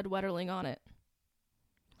t-shirt that said Wetterling on it.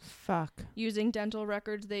 Fuck. Using dental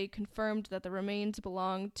records, they confirmed that the remains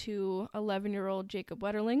belonged to 11-year-old Jacob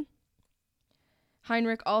Wetterling.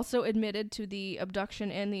 Heinrich also admitted to the abduction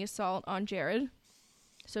and the assault on Jared.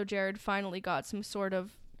 So Jared finally got some sort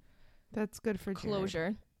of that's good for closure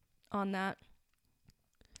Jared. On that.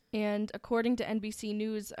 And according to NBC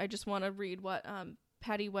News, I just want to read what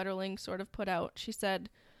Patty Wetterling sort of put out. She said,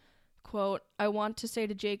 quote, "I want to say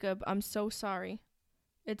to Jacob, I'm so sorry.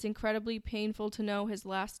 It's incredibly painful to know his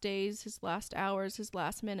last days, his last hours, his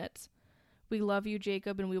last minutes. We love you,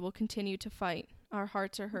 Jacob, and we will continue to fight. Our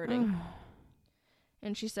hearts are hurting."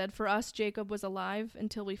 And she said, "For us, Jacob was alive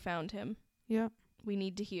until we found him. Yeah. We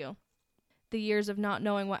need to heal. The years of not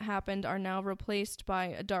knowing what happened are now replaced by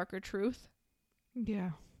a darker truth."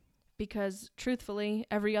 Yeah. Because, truthfully,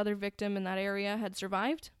 every other victim in that area had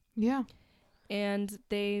survived. Yeah. And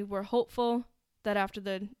they were hopeful that after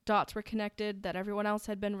the dots were connected, that everyone else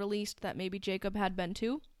had been released, that maybe Jacob had been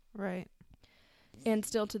too. Right. And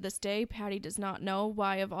still to this day, Patty does not know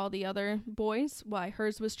why of all the other boys, why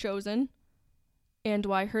hers was chosen, and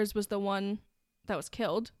why hers was the one that was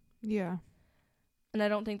killed. Yeah. And I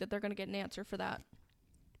don't think that they're going to get an answer for that.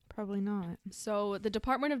 Probably not. So the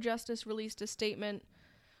Department of Justice released a statement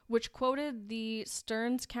which quoted the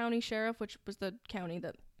Stearns County Sheriff, which was the county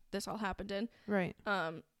that this all happened in. Right.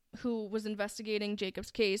 Who was investigating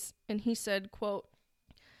Jacob's case, and he said, quote,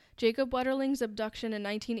 "Jacob Wetterling's abduction in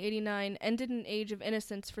 1989 ended an age of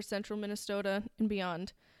innocence for central Minnesota and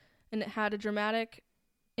beyond, and it had a dramatic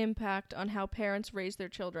impact on how parents raise their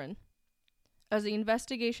children. As the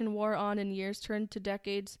investigation wore on and years turned to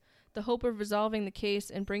decades, the hope of resolving the case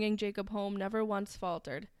and bringing Jacob home never once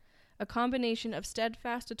faltered. A combination of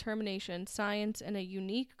steadfast determination, science, and a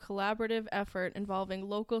unique collaborative effort involving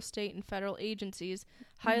local, state, and federal agencies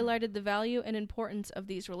highlighted the value and importance of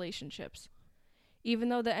these relationships. Even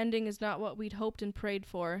though the ending is not what we'd hoped and prayed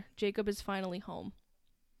for, Jacob is finally home."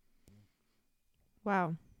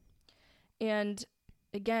 Wow. And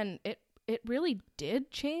again, it really did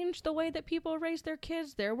change the way that people raise their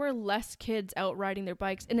kids. There were less kids out riding their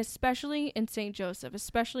bikes, and especially in St. Joseph,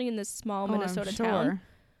 especially in this small Minnesota town.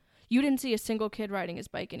 You didn't see a single kid riding his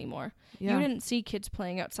bike anymore. Yeah. You didn't see kids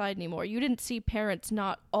playing outside anymore. You didn't see parents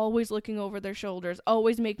not always looking over their shoulders,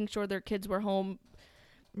 always making sure their kids were home.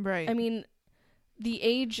 Right. I mean, the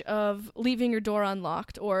age of leaving your door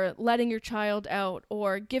unlocked or letting your child out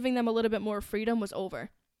or giving them a little bit more freedom was over.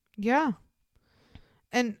 Yeah.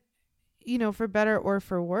 And, for better or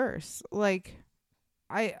for worse, like,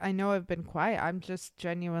 I know I've been quiet. I'm just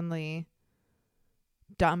genuinely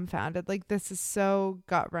dumbfounded. Like, this is so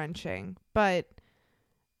gut-wrenching. But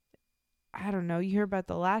I don't know, you hear about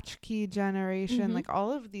the latchkey generation, like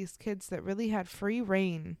all of these kids that really had free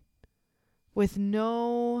reign with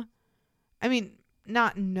no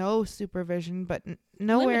supervision, but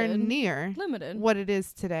nowhere near what it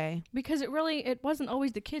is today. Because it wasn't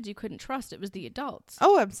always the kids you couldn't trust, it was the adults.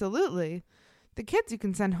 Oh, absolutely. The kids you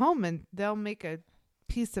can send home and they'll make a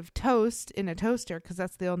piece of toast in a toaster because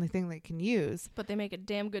that's the only thing they can use. But they make a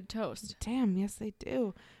damn good toast. Damn, yes they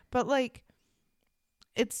do. But like,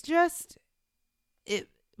 it's just, it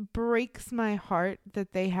breaks my heart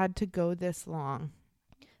that they had to go this long.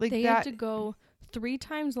 Like, they had to go 3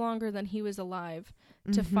 times longer than he was alive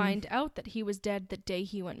to find out that he was dead the day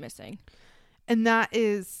he went missing. And that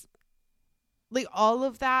is, like, all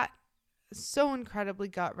of that, so incredibly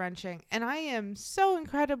gut-wrenching. And I am so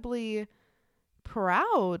incredibly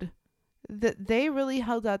proud that they really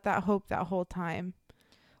held out that hope that whole time.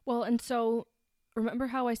 Well, and so, remember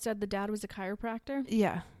how I said the dad was a chiropractor?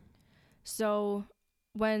 Yeah. So,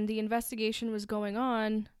 when the investigation was going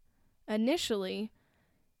on, initially,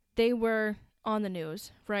 they were on the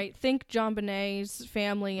news, right? Think John Bonet's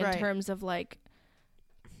family in terms of, like,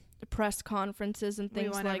 press conferences and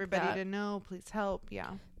things like that. We want everybody to know, please help,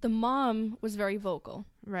 yeah. The mom was very vocal.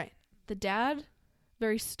 Right. The dad,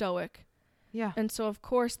 very stoic. Yeah. And so, of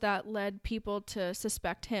course, that led people to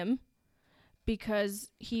suspect him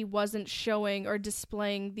because he wasn't showing or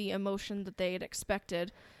displaying the emotion that they had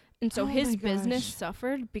expected. And so his business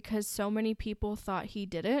suffered because so many people thought he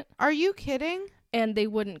did it. Are you kidding? And they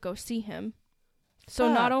wouldn't go see him.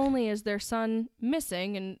 So not only is their son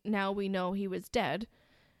missing, and now we know he was dead,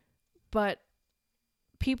 but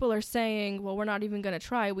people are saying, well, we're not even going to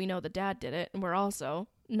try. We know the dad did it, and we're also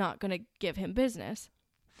not going to give him business.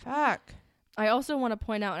 Fuck. I also want to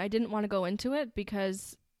point out, and I didn't want to go into it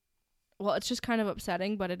because, well, it's just kind of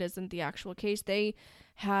upsetting, but it isn't the actual case. They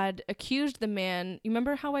had accused the man. You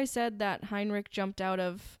remember how I said that Heinrich jumped out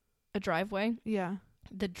of a driveway? Yeah.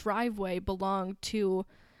 The driveway belonged to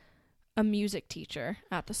a music teacher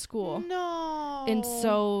at the school. No. And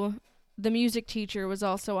so the music teacher was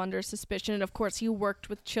also under suspicion. And of course, he worked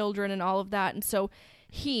with children and all of that. And so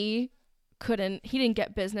he didn't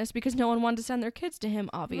get business because no one wanted to send their kids to him,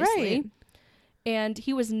 obviously. Right. And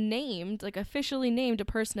he was named, like officially named a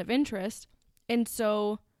person of interest. And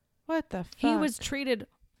so what the fuck? He was treated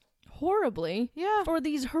horribly for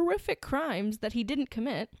these horrific crimes that he didn't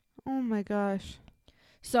commit. Oh my gosh.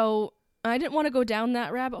 So I didn't want to go down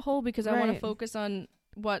that rabbit hole because I want to focus on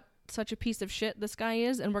what such a piece of shit this guy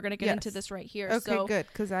is, and we're going to get into this right here. Okay, good,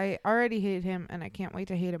 because I already hate him, and I can't wait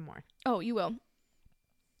to hate him more. Oh, you will.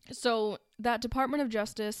 So that Department of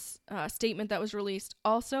Justice statement that was released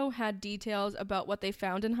also had details about what they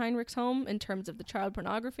found in Heinrich's home in terms of the child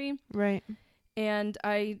pornography. Right. And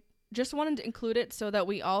I just wanted to include it so that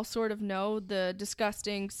we all sort of know the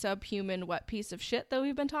disgusting, subhuman, wet piece of shit that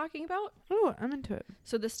we've been talking about. Oh, I'm into it.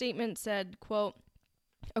 So the statement said, quote,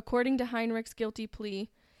 according to Heinrich's guilty plea,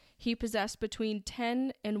 he possessed between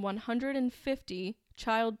 10 and 150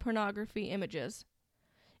 child pornography images,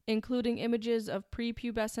 including images of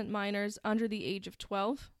prepubescent minors under the age of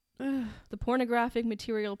 12. The pornographic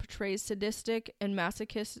material portrays sadistic and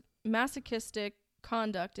masochistic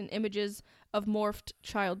conduct and images of morphed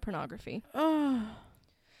child pornography.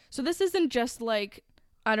 So this isn't just like,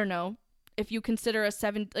 I don't know, if you consider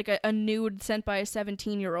a nude sent by a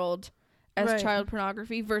 17-year-old as child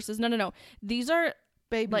pornography versus no. These are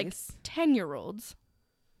babies, like 10-year-olds.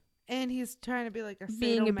 And he's trying to be like a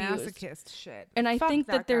sadomasochist shit. And I think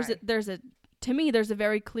that there's a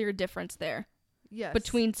very clear difference there. Yes.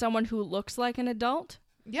 Between someone who looks like an adult.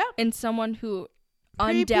 Yep. And someone who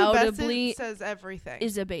undoubtedly says everything.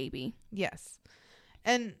 Is a baby. Yes.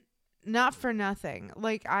 And not for nothing.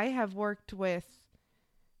 Like, I have worked with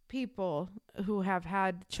people who have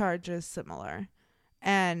had charges similar.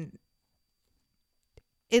 And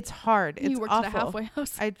it's hard. It's awful. You worked at a halfway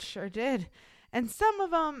house. I sure did. And some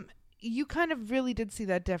of them, you kind of really did see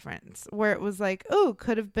that difference where it was like, oh,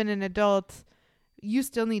 could have been an adult. You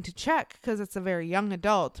still need to check because it's a very young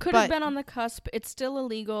adult. Could have been on the cusp. It's still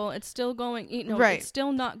illegal. It's still going, it's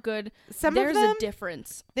still not good. There's a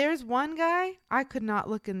difference. There's one guy I could not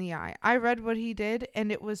look in the eye. I read what he did,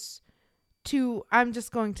 and it was I'm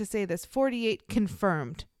just going to say this, 48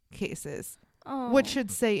 confirmed cases, which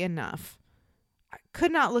should say enough. I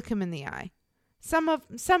could not look him in the eye. Some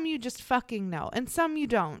you just fucking know, and some you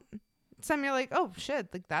don't. Some you're like, oh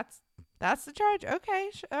shit, like that's the charge.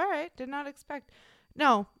 Okay, all right, did not expect.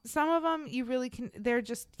 No, some of them you really can. They're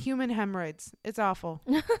just human hemorrhoids. It's awful.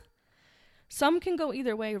 Some can go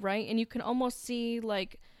either way, right? And you can almost see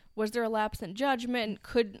like, was there a lapse in judgment?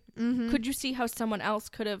 Could you see how someone else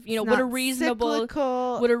could have? Would a reasonable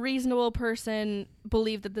person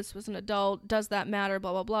believe that this was an adult? Does that matter?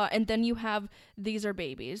 Blah blah blah. And then you have these are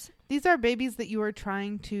babies. These are babies that you're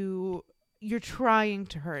trying to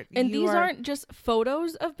hurt. And these aren't just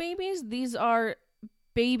photos of babies. These are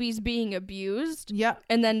babies being abused. Yep.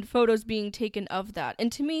 And then photos being taken of that.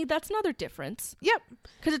 And to me, that's another difference. Yep.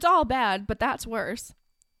 Because it's all bad, but that's worse.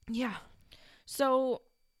 Yeah. So,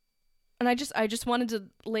 and I just wanted to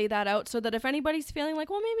lay that out so that if anybody's feeling like,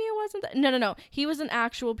 well, maybe it wasn't that. No. He was an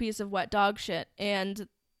actual piece of wet dog shit. And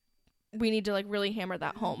we need to like really hammer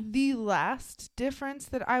that home. The last difference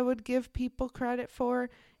that I would give people credit for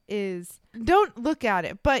is don't look at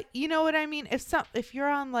it, but you know what I mean? If you're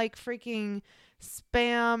on like freaking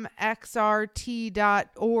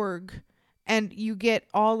spamxrt.org and you get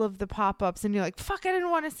all of the pop-ups and you're like, fuck, I didn't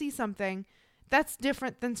want to see something, that's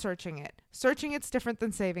different than searching it. Searching it's different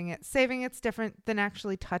than saving it. Saving it's different than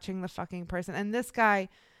actually touching the fucking person. And this guy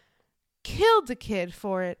killed a kid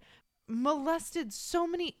for it. Molested so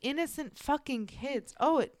many innocent fucking kids.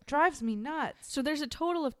 Oh, it drives me nuts. So there's a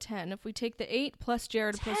total of 10 if we take the 8 plus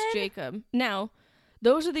Jared 10? Plus Jacob. Now,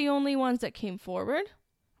 those are the only ones that came forward.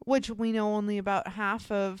 Which we know only about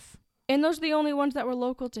half of. And those are the only ones that were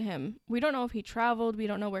local to him. We don't know if he traveled. We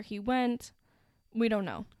don't know where he went. We don't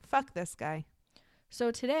know. Fuck this guy.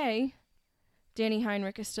 So today, Danny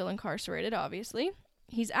Heinrich is still incarcerated, obviously.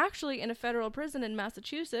 He's actually in a federal prison in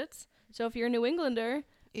Massachusetts. So if you're a New Englander,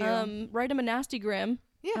 write him a nasty gram.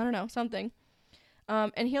 Yeah. I don't know, something.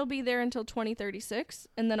 And he'll be there until 2036.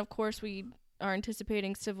 And then, of course, we are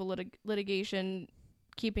anticipating civil litigation,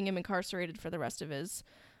 keeping him incarcerated for the rest of his,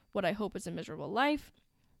 what I hope is a miserable life.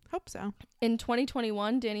 Hope so. In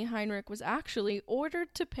 2021, Danny Heinrich was actually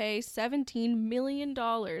ordered to pay $17 million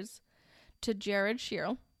to Jared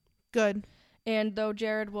Sherrill. Good. And though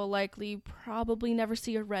Jared will likely probably never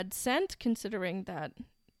see a red cent, considering that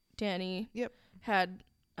Danny had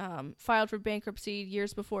filed for bankruptcy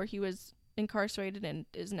years before he was incarcerated and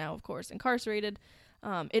is now, of course, incarcerated,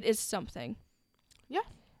 it is something. Yeah.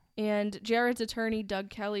 And Jared's attorney, Doug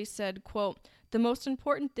Kelly, said, quote, "The most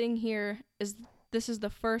important thing here is this is the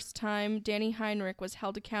first time Danny Heinrich was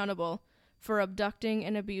held accountable for abducting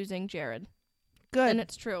and abusing Jared." Good. And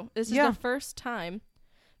it's true. This is the first time,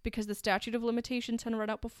 because the statute of limitations had run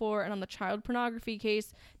out before, and on the child pornography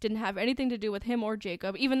case didn't have anything to do with him or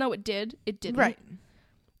Jacob, even though it didn't. Right.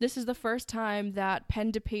 This is the first time that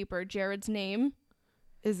pen to paper, Jared's name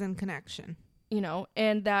is in connection. You know,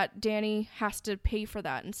 and that Danny has to pay for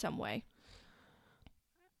that in some way.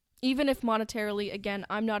 Even if monetarily, again,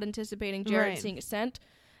 I'm not anticipating Jared seeing a cent,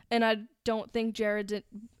 and I don't think Jared's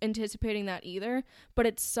anticipating that either, but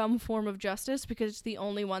it's some form of justice because it's the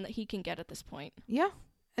only one that he can get at this point. Yeah.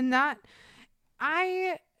 And that,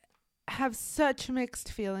 I have such mixed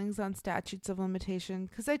feelings on statutes of limitation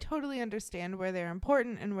because I totally understand where they're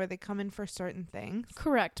important and where they come in for certain things.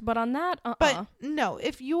 Correct. But on that, But no,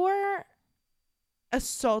 if you're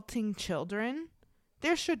assaulting children,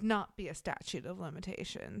 there should not be a statute of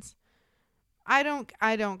limitations. I don't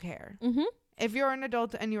care. Mm-hmm. If you're an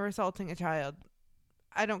adult and you're assaulting a child,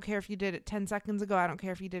 I don't care if you did it 10 seconds ago. I don't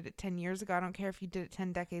care if you did it 10 years ago. I don't care if you did it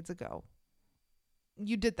 10 decades ago.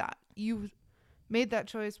 You did that. You made that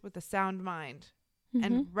choice with a sound mind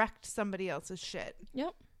and wrecked somebody else's shit.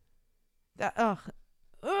 Yep. That,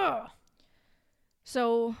 ugh.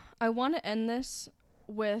 So I want to end this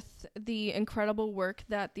with the incredible work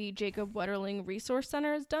that the Jacob Wetterling Resource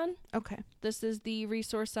Center has done. Okay. This is the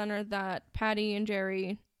resource center that Patty and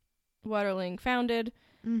Jerry Wetterling founded,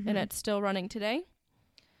 and it's still running today.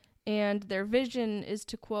 And their vision is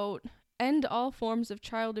to, quote, "end all forms of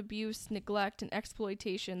child abuse, neglect, and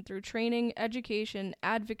exploitation through training, education,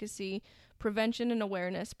 advocacy, prevention, and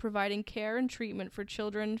awareness, providing care and treatment for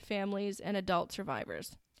children, families, and adult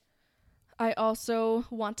survivors." I also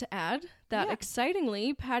want to add that,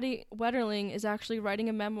 excitingly, Patty Wetterling is actually writing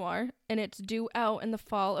a memoir, and it's due out in the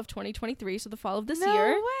fall of 2023, so the fall of this year.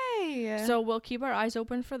 No way! So we'll keep our eyes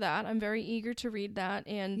open for that. I'm very eager to read that,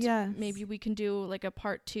 and maybe we can do like a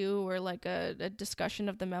part 2 or like a discussion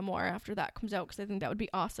of the memoir after that comes out, because I think that would be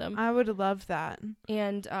awesome. I would love that.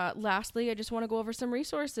 And lastly, I just want to go over some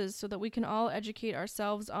resources so that we can all educate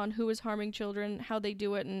ourselves on who is harming children, how they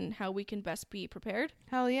do it, and how we can best be prepared.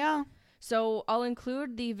 Hell yeah. So I'll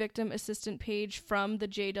include the victim assistant page from the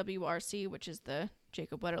JWRC, which is the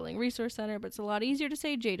Jacob Wetterling Resource Center, but it's a lot easier to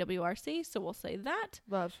say JWRC, so we'll say that.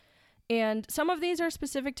 Love. And some of these are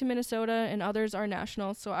specific to Minnesota and others are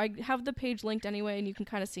national, so I have the page linked anyway, and you can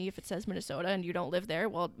kind of see if it says Minnesota and you don't live there,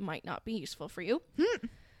 well, it might not be useful for you.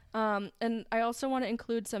 And I also want to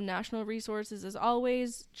include some national resources, as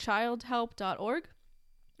always, childhelp.org,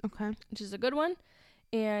 which is a good one.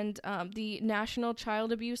 And the National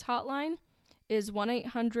Child Abuse Hotline is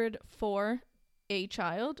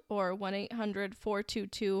 1-800-4-A-CHILD or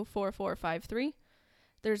 1-800-422-4453.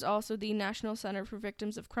 There's also the National Center for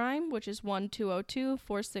Victims of Crime, which is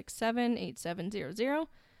 1-202-467-8700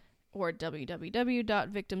 or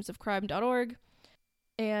www.victimsofcrime.org.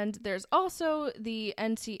 And there's also the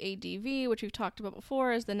NCADV, which we've talked about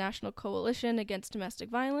before, as the National Coalition Against Domestic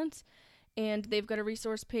Violence. And they've got a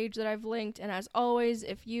resource page that I've linked. And as always,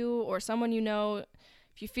 if you or someone you know,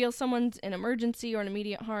 if you feel someone's in emergency or in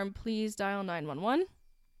immediate harm, please dial 911.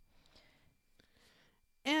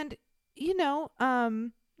 And, you know, I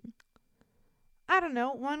don't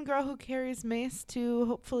know, one girl who carries mace to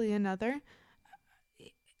hopefully another.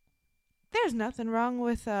 There's nothing wrong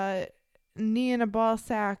with a knee in a ball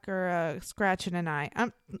sack or a scratch in an eye.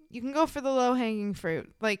 You can go for the low-hanging fruit.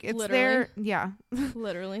 Like, it's there. Yeah.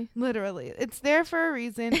 Literally. It's there for a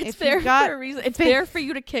reason. It's there for a reason. It's there for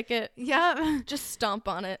you to kick it. Yeah. Just stomp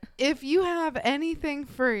on it. If you have anything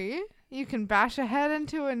free, you can bash a head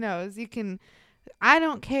into a nose. You can, I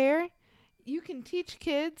don't care. You can teach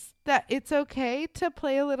kids that it's okay to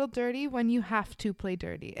play a little dirty when you have to play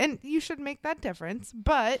dirty. And you should make that difference.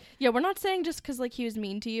 But yeah, we're not saying just because like he was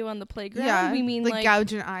mean to you on the playground. Yeah, we mean like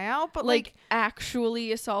gouge an eye out. But like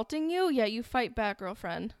actually assaulting you. Yeah, you fight back,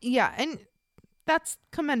 girlfriend. Yeah, and that's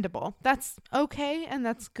commendable. That's okay, and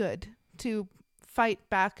that's good to fight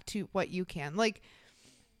back to what you can. Like,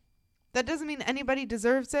 that doesn't mean anybody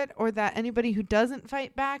deserves it or that anybody who doesn't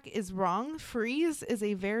fight back is wrong. Freeze is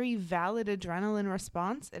a very valid adrenaline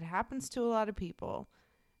response. It happens to a lot of people.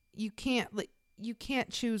 You can't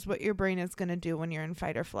choose what your brain is going to do when you're in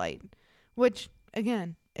fight or flight, which,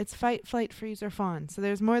 again, it's fight, flight, freeze, or fawn. So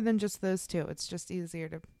there's more than just those two. It's just easier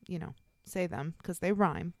to, say them because they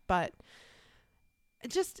rhyme. But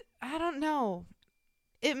I don't know.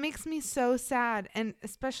 It makes me so sad, and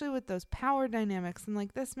especially with those power dynamics, and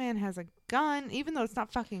like, this man has a gun, even though it's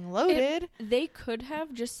not fucking loaded. They could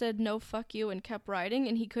have just said no, fuck you, and kept riding,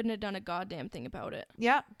 and he couldn't have done a goddamn thing about it.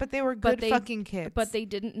 Yeah, but they were good fucking kids. But they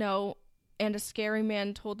didn't know, and a scary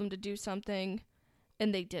man told them to do something,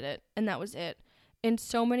 and they did it, and that was it. And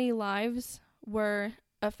so many lives were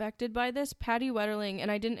affected by this. Patty Wetterling,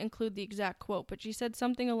 and I didn't include the exact quote, but she said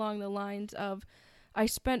something along the lines of, I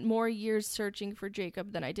spent more years searching for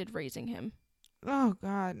Jacob than I did raising him. Oh,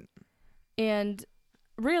 God. And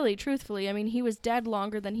really, truthfully, I mean, he was dead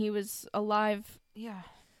longer than he was alive. Yeah.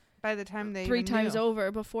 By the time they 3 times over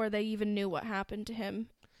before they even knew what happened to him.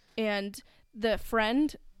 And the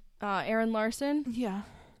friend, Aaron Larson,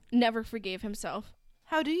 never forgave himself.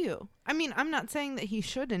 How do you? I mean, I'm not saying that he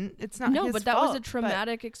shouldn't. It's not his fault. No, but that was a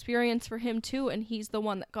traumatic experience for him, too, and he's the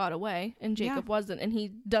one that got away, and Jacob wasn't, and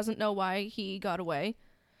he doesn't know why he got away.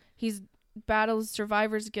 He's battles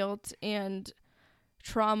survivor's guilt and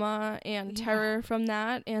trauma and terror from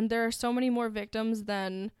that, and there are so many more victims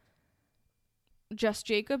than just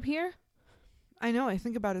Jacob here. I know. I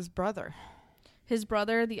think about his brother. His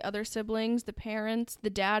brother, the other siblings, the parents, the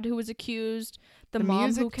dad who was accused, the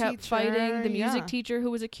mom who kept fighting, the music teacher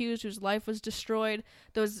who was accused, whose life was destroyed,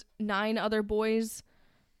 those 9 other boys,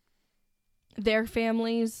 their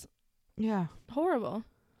families. Yeah. Horrible.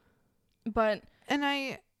 But... And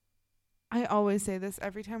I always say this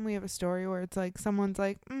every time we have a story where it's like, someone's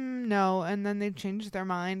like, no, and then they change their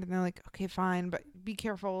mind, and they're like, okay, fine, but be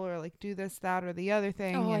careful, or like, do this, that, or the other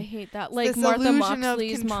thing. Oh, I hate that. Like Martha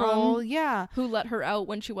Moxley's mom, yeah, who let her out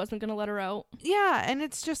when she wasn't going to let her out. Yeah, and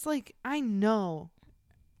it's just like, I know.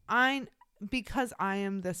 Because I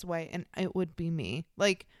am this way, and it would be me.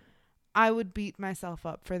 Like, I would beat myself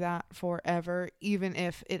up for that forever, even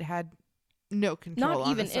if it had no control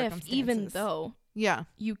on the circumstances. Not even if, even though. Yeah.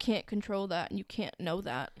 You can't control that, and you can't know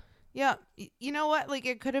that. Yeah. You know what? Like,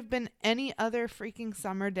 it could have been any other freaking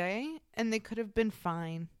summer day, and they could have been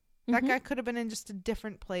fine. That guy could have been in just a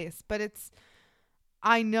different place. But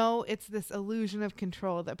I know it's this illusion of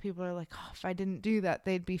control that people are like, oh, if I didn't do that,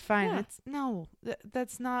 they'd be fine. Yeah.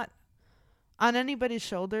 That's not on anybody's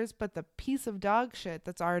shoulders, but the piece of dog shit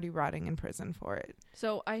that's already rotting in prison for it.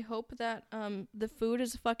 So I hope that the food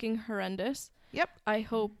is fucking horrendous. Yep. I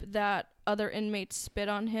hope that other inmates spit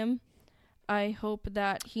on him. I hope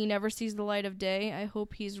that he never sees the light of day. I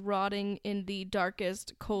hope he's rotting in the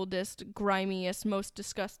darkest, coldest, grimiest, most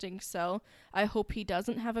disgusting cell. I hope he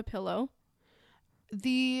doesn't have a pillow.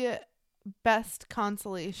 The best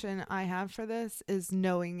consolation I have for this is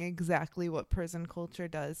knowing exactly what prison culture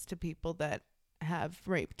does to people that have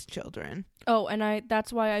raped children. Oh, and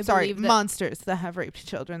that's why I believe that... monsters that have raped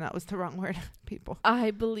children. That was the wrong word. People. I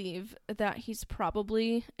believe that he's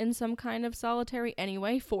probably in some kind of solitary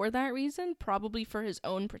anyway for that reason, probably for his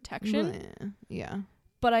own protection. Yeah.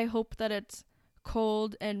 But I hope that it's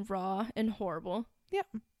cold and raw and horrible. Yep.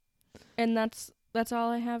 And that's all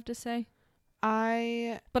I have to say.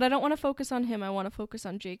 But I don't want to focus on him. I want to focus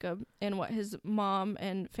on Jacob and what his mom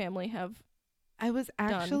and family have I was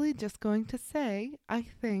actually just going to say, I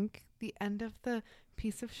think the end of the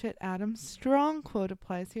piece of shit Adam Strong quote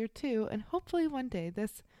applies here too. And hopefully one day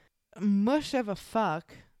this mush of a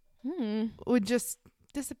fuck would just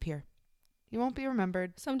disappear. He won't be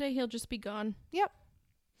remembered. Someday he'll just be gone. Yep.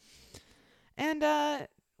 And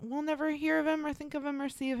we'll never hear of him or think of him or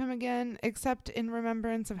see of him again, except in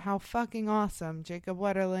remembrance of how fucking awesome Jacob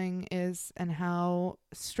Wetterling is and how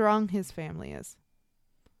strong his family is.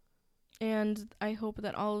 And I hope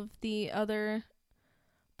that all of the other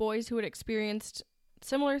boys who had experienced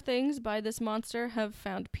similar things by this monster have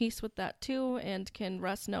found peace with that too, and can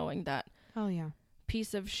rest knowing that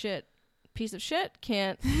piece of shit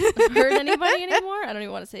can't hurt anybody anymore. I don't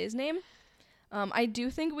even want to say his name. I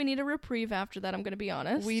do think we need a reprieve after that, I'm going to be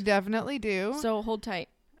honest. We definitely do. So hold tight.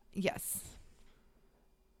 Yes.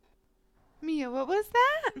 Mia, what was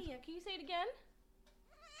that? Mia, can you say it again?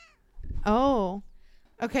 Oh.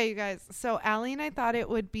 Okay, you guys. So Allie and I thought it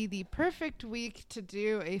would be the perfect week to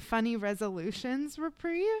do a funny resolutions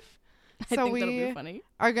reprieve. I think that'll be funny.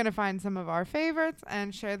 Are going to find some of our favorites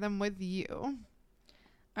and share them with you.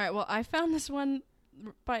 All right, well, I found this one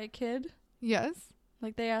by a kid. Yes.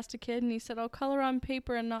 Like, they asked a kid, and he said, I'll color on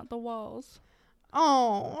paper and not the walls.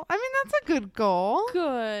 Oh, I mean, that's a good goal.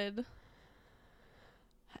 Good.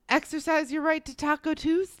 Exercise your right to Taco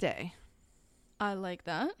Tuesday. I like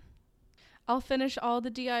that. I'll finish all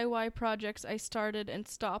the DIY projects I started and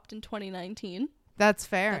stopped in 2019. That's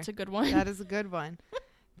fair. That's a good one. That is a good one.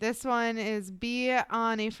 This one is be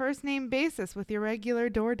on a first name basis with your regular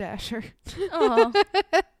DoorDasher. Oh.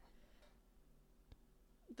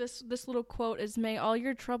 This little quote is, may all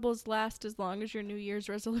your troubles last as long as your New Year's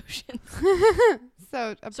resolutions.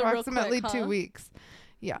 So approximately 2 weeks.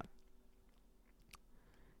 Yeah.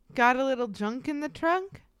 Got a little junk in the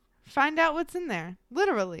trunk? Find out what's in there.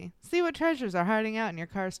 Literally. See what treasures are hiding out in your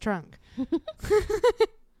car's trunk.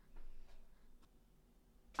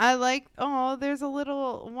 I like, there's a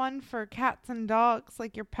little one for cats and dogs,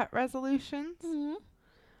 like your pet resolutions. Mm-hmm.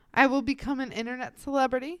 I will become an internet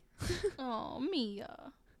celebrity. Oh,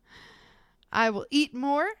 Mia. I will eat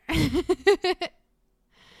more.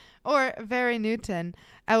 Or Barry Newton,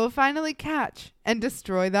 I will finally catch and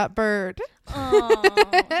destroy that bird. Oh,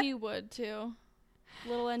 he would too.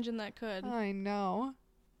 Little engine that could. I know.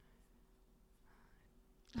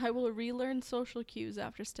 I will relearn social cues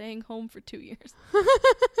after staying home for 2 years.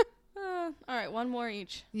 All right, one more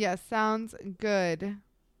each. Yes, sounds good.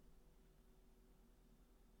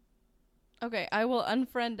 Okay, I will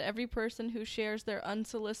unfriend every person who shares their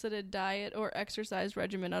unsolicited diet or exercise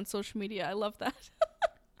regimen on social media. I love that.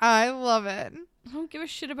 I love it. I don't give a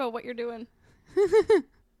shit about what you're doing.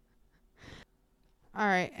 All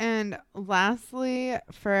right, and lastly,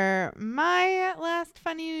 for my last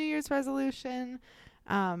funny New Year's resolution,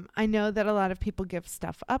 I know that a lot of people give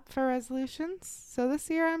stuff up for resolutions, so this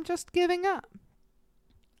year I'm just giving up.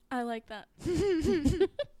 I like that.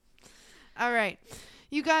 All right.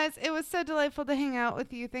 You guys, it was so delightful to hang out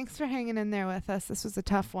with you. Thanks for hanging in there with us. This was a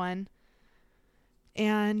tough one.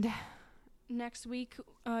 And next week,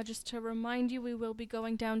 just to remind you, we will be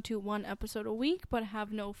going down to 1 episode a week, but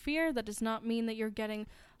have no fear. That does not mean that you're getting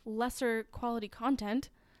lesser quality content.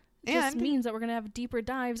 It just means that we're going to have deeper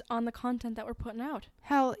dives on the content that we're putting out.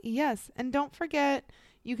 Hell yes. And don't forget,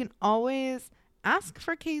 you can always ask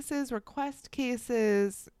for cases, request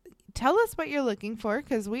cases. Tell us what you're looking for,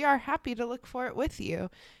 because we are happy to look for it with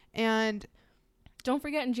you. And don't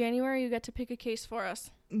forget, in January, you get to pick a case for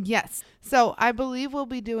us. Yes. So I believe we'll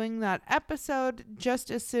be doing that episode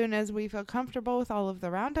just as soon as we feel comfortable with all of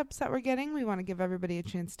the roundups that we're getting. We want to give everybody a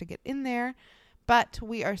chance to get in there. But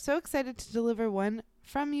we are so excited to deliver one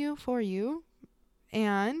from you for you.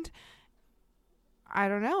 And I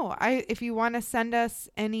don't know. If you want to send us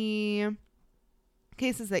any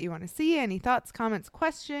cases that you want to see, any thoughts, comments,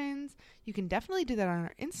 questions, you can definitely do that on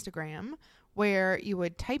our Instagram, where you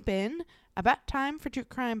would type in About Time for True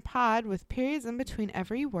Crime Pod with periods in between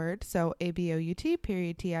every word. So ABOUT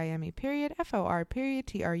period TIME period FOR period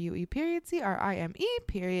TRUE period CRIME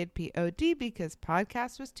period POD, because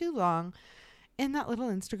podcast was too long, in that little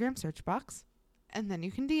Instagram search box. And then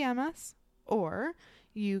you can DM us, or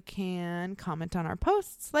you can comment on our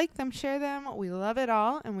posts, like them, share them. We love it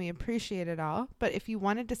all and we appreciate it all. But if you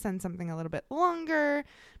wanted to send something a little bit longer,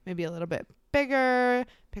 maybe a little bit bigger,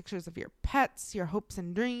 pictures of your pets, your hopes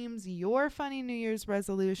and dreams, your funny New Year's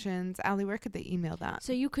resolutions, Allie, where could they email that?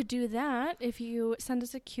 So you could do that if you send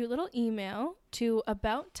us a cute little email to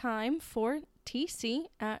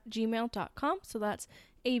abouttimefortc@gmail.com. So that's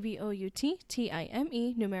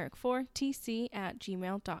ABOUTTIME numeric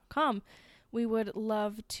 4TC@gmail.com. We would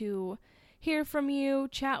love to hear from you,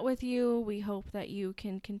 chat with you. We hope that you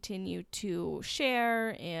can continue to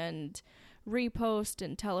share and repost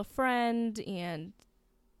and tell a friend and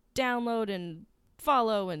download and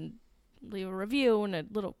follow and leave a review and a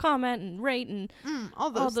little comment and rate and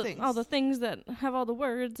all things. All the things that have all the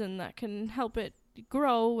words and that can help it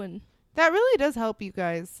grow. And that really does help you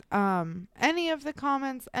guys. Any of the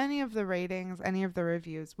comments, any of the ratings, any of the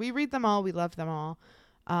reviews, we read them all. We love them all.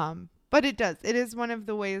 But it is one of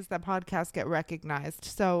the ways that podcasts get recognized.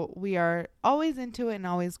 So we are always into it and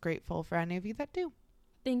always grateful for any of you that do.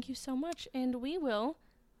 Thank you so much. And we will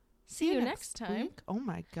see you next time. Week. Oh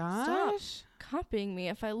my gosh. Stop copying me.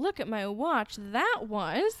 If I look at my watch, that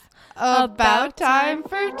was About Time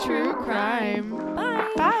for True Crime.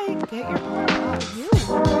 Bye. Bye. Get your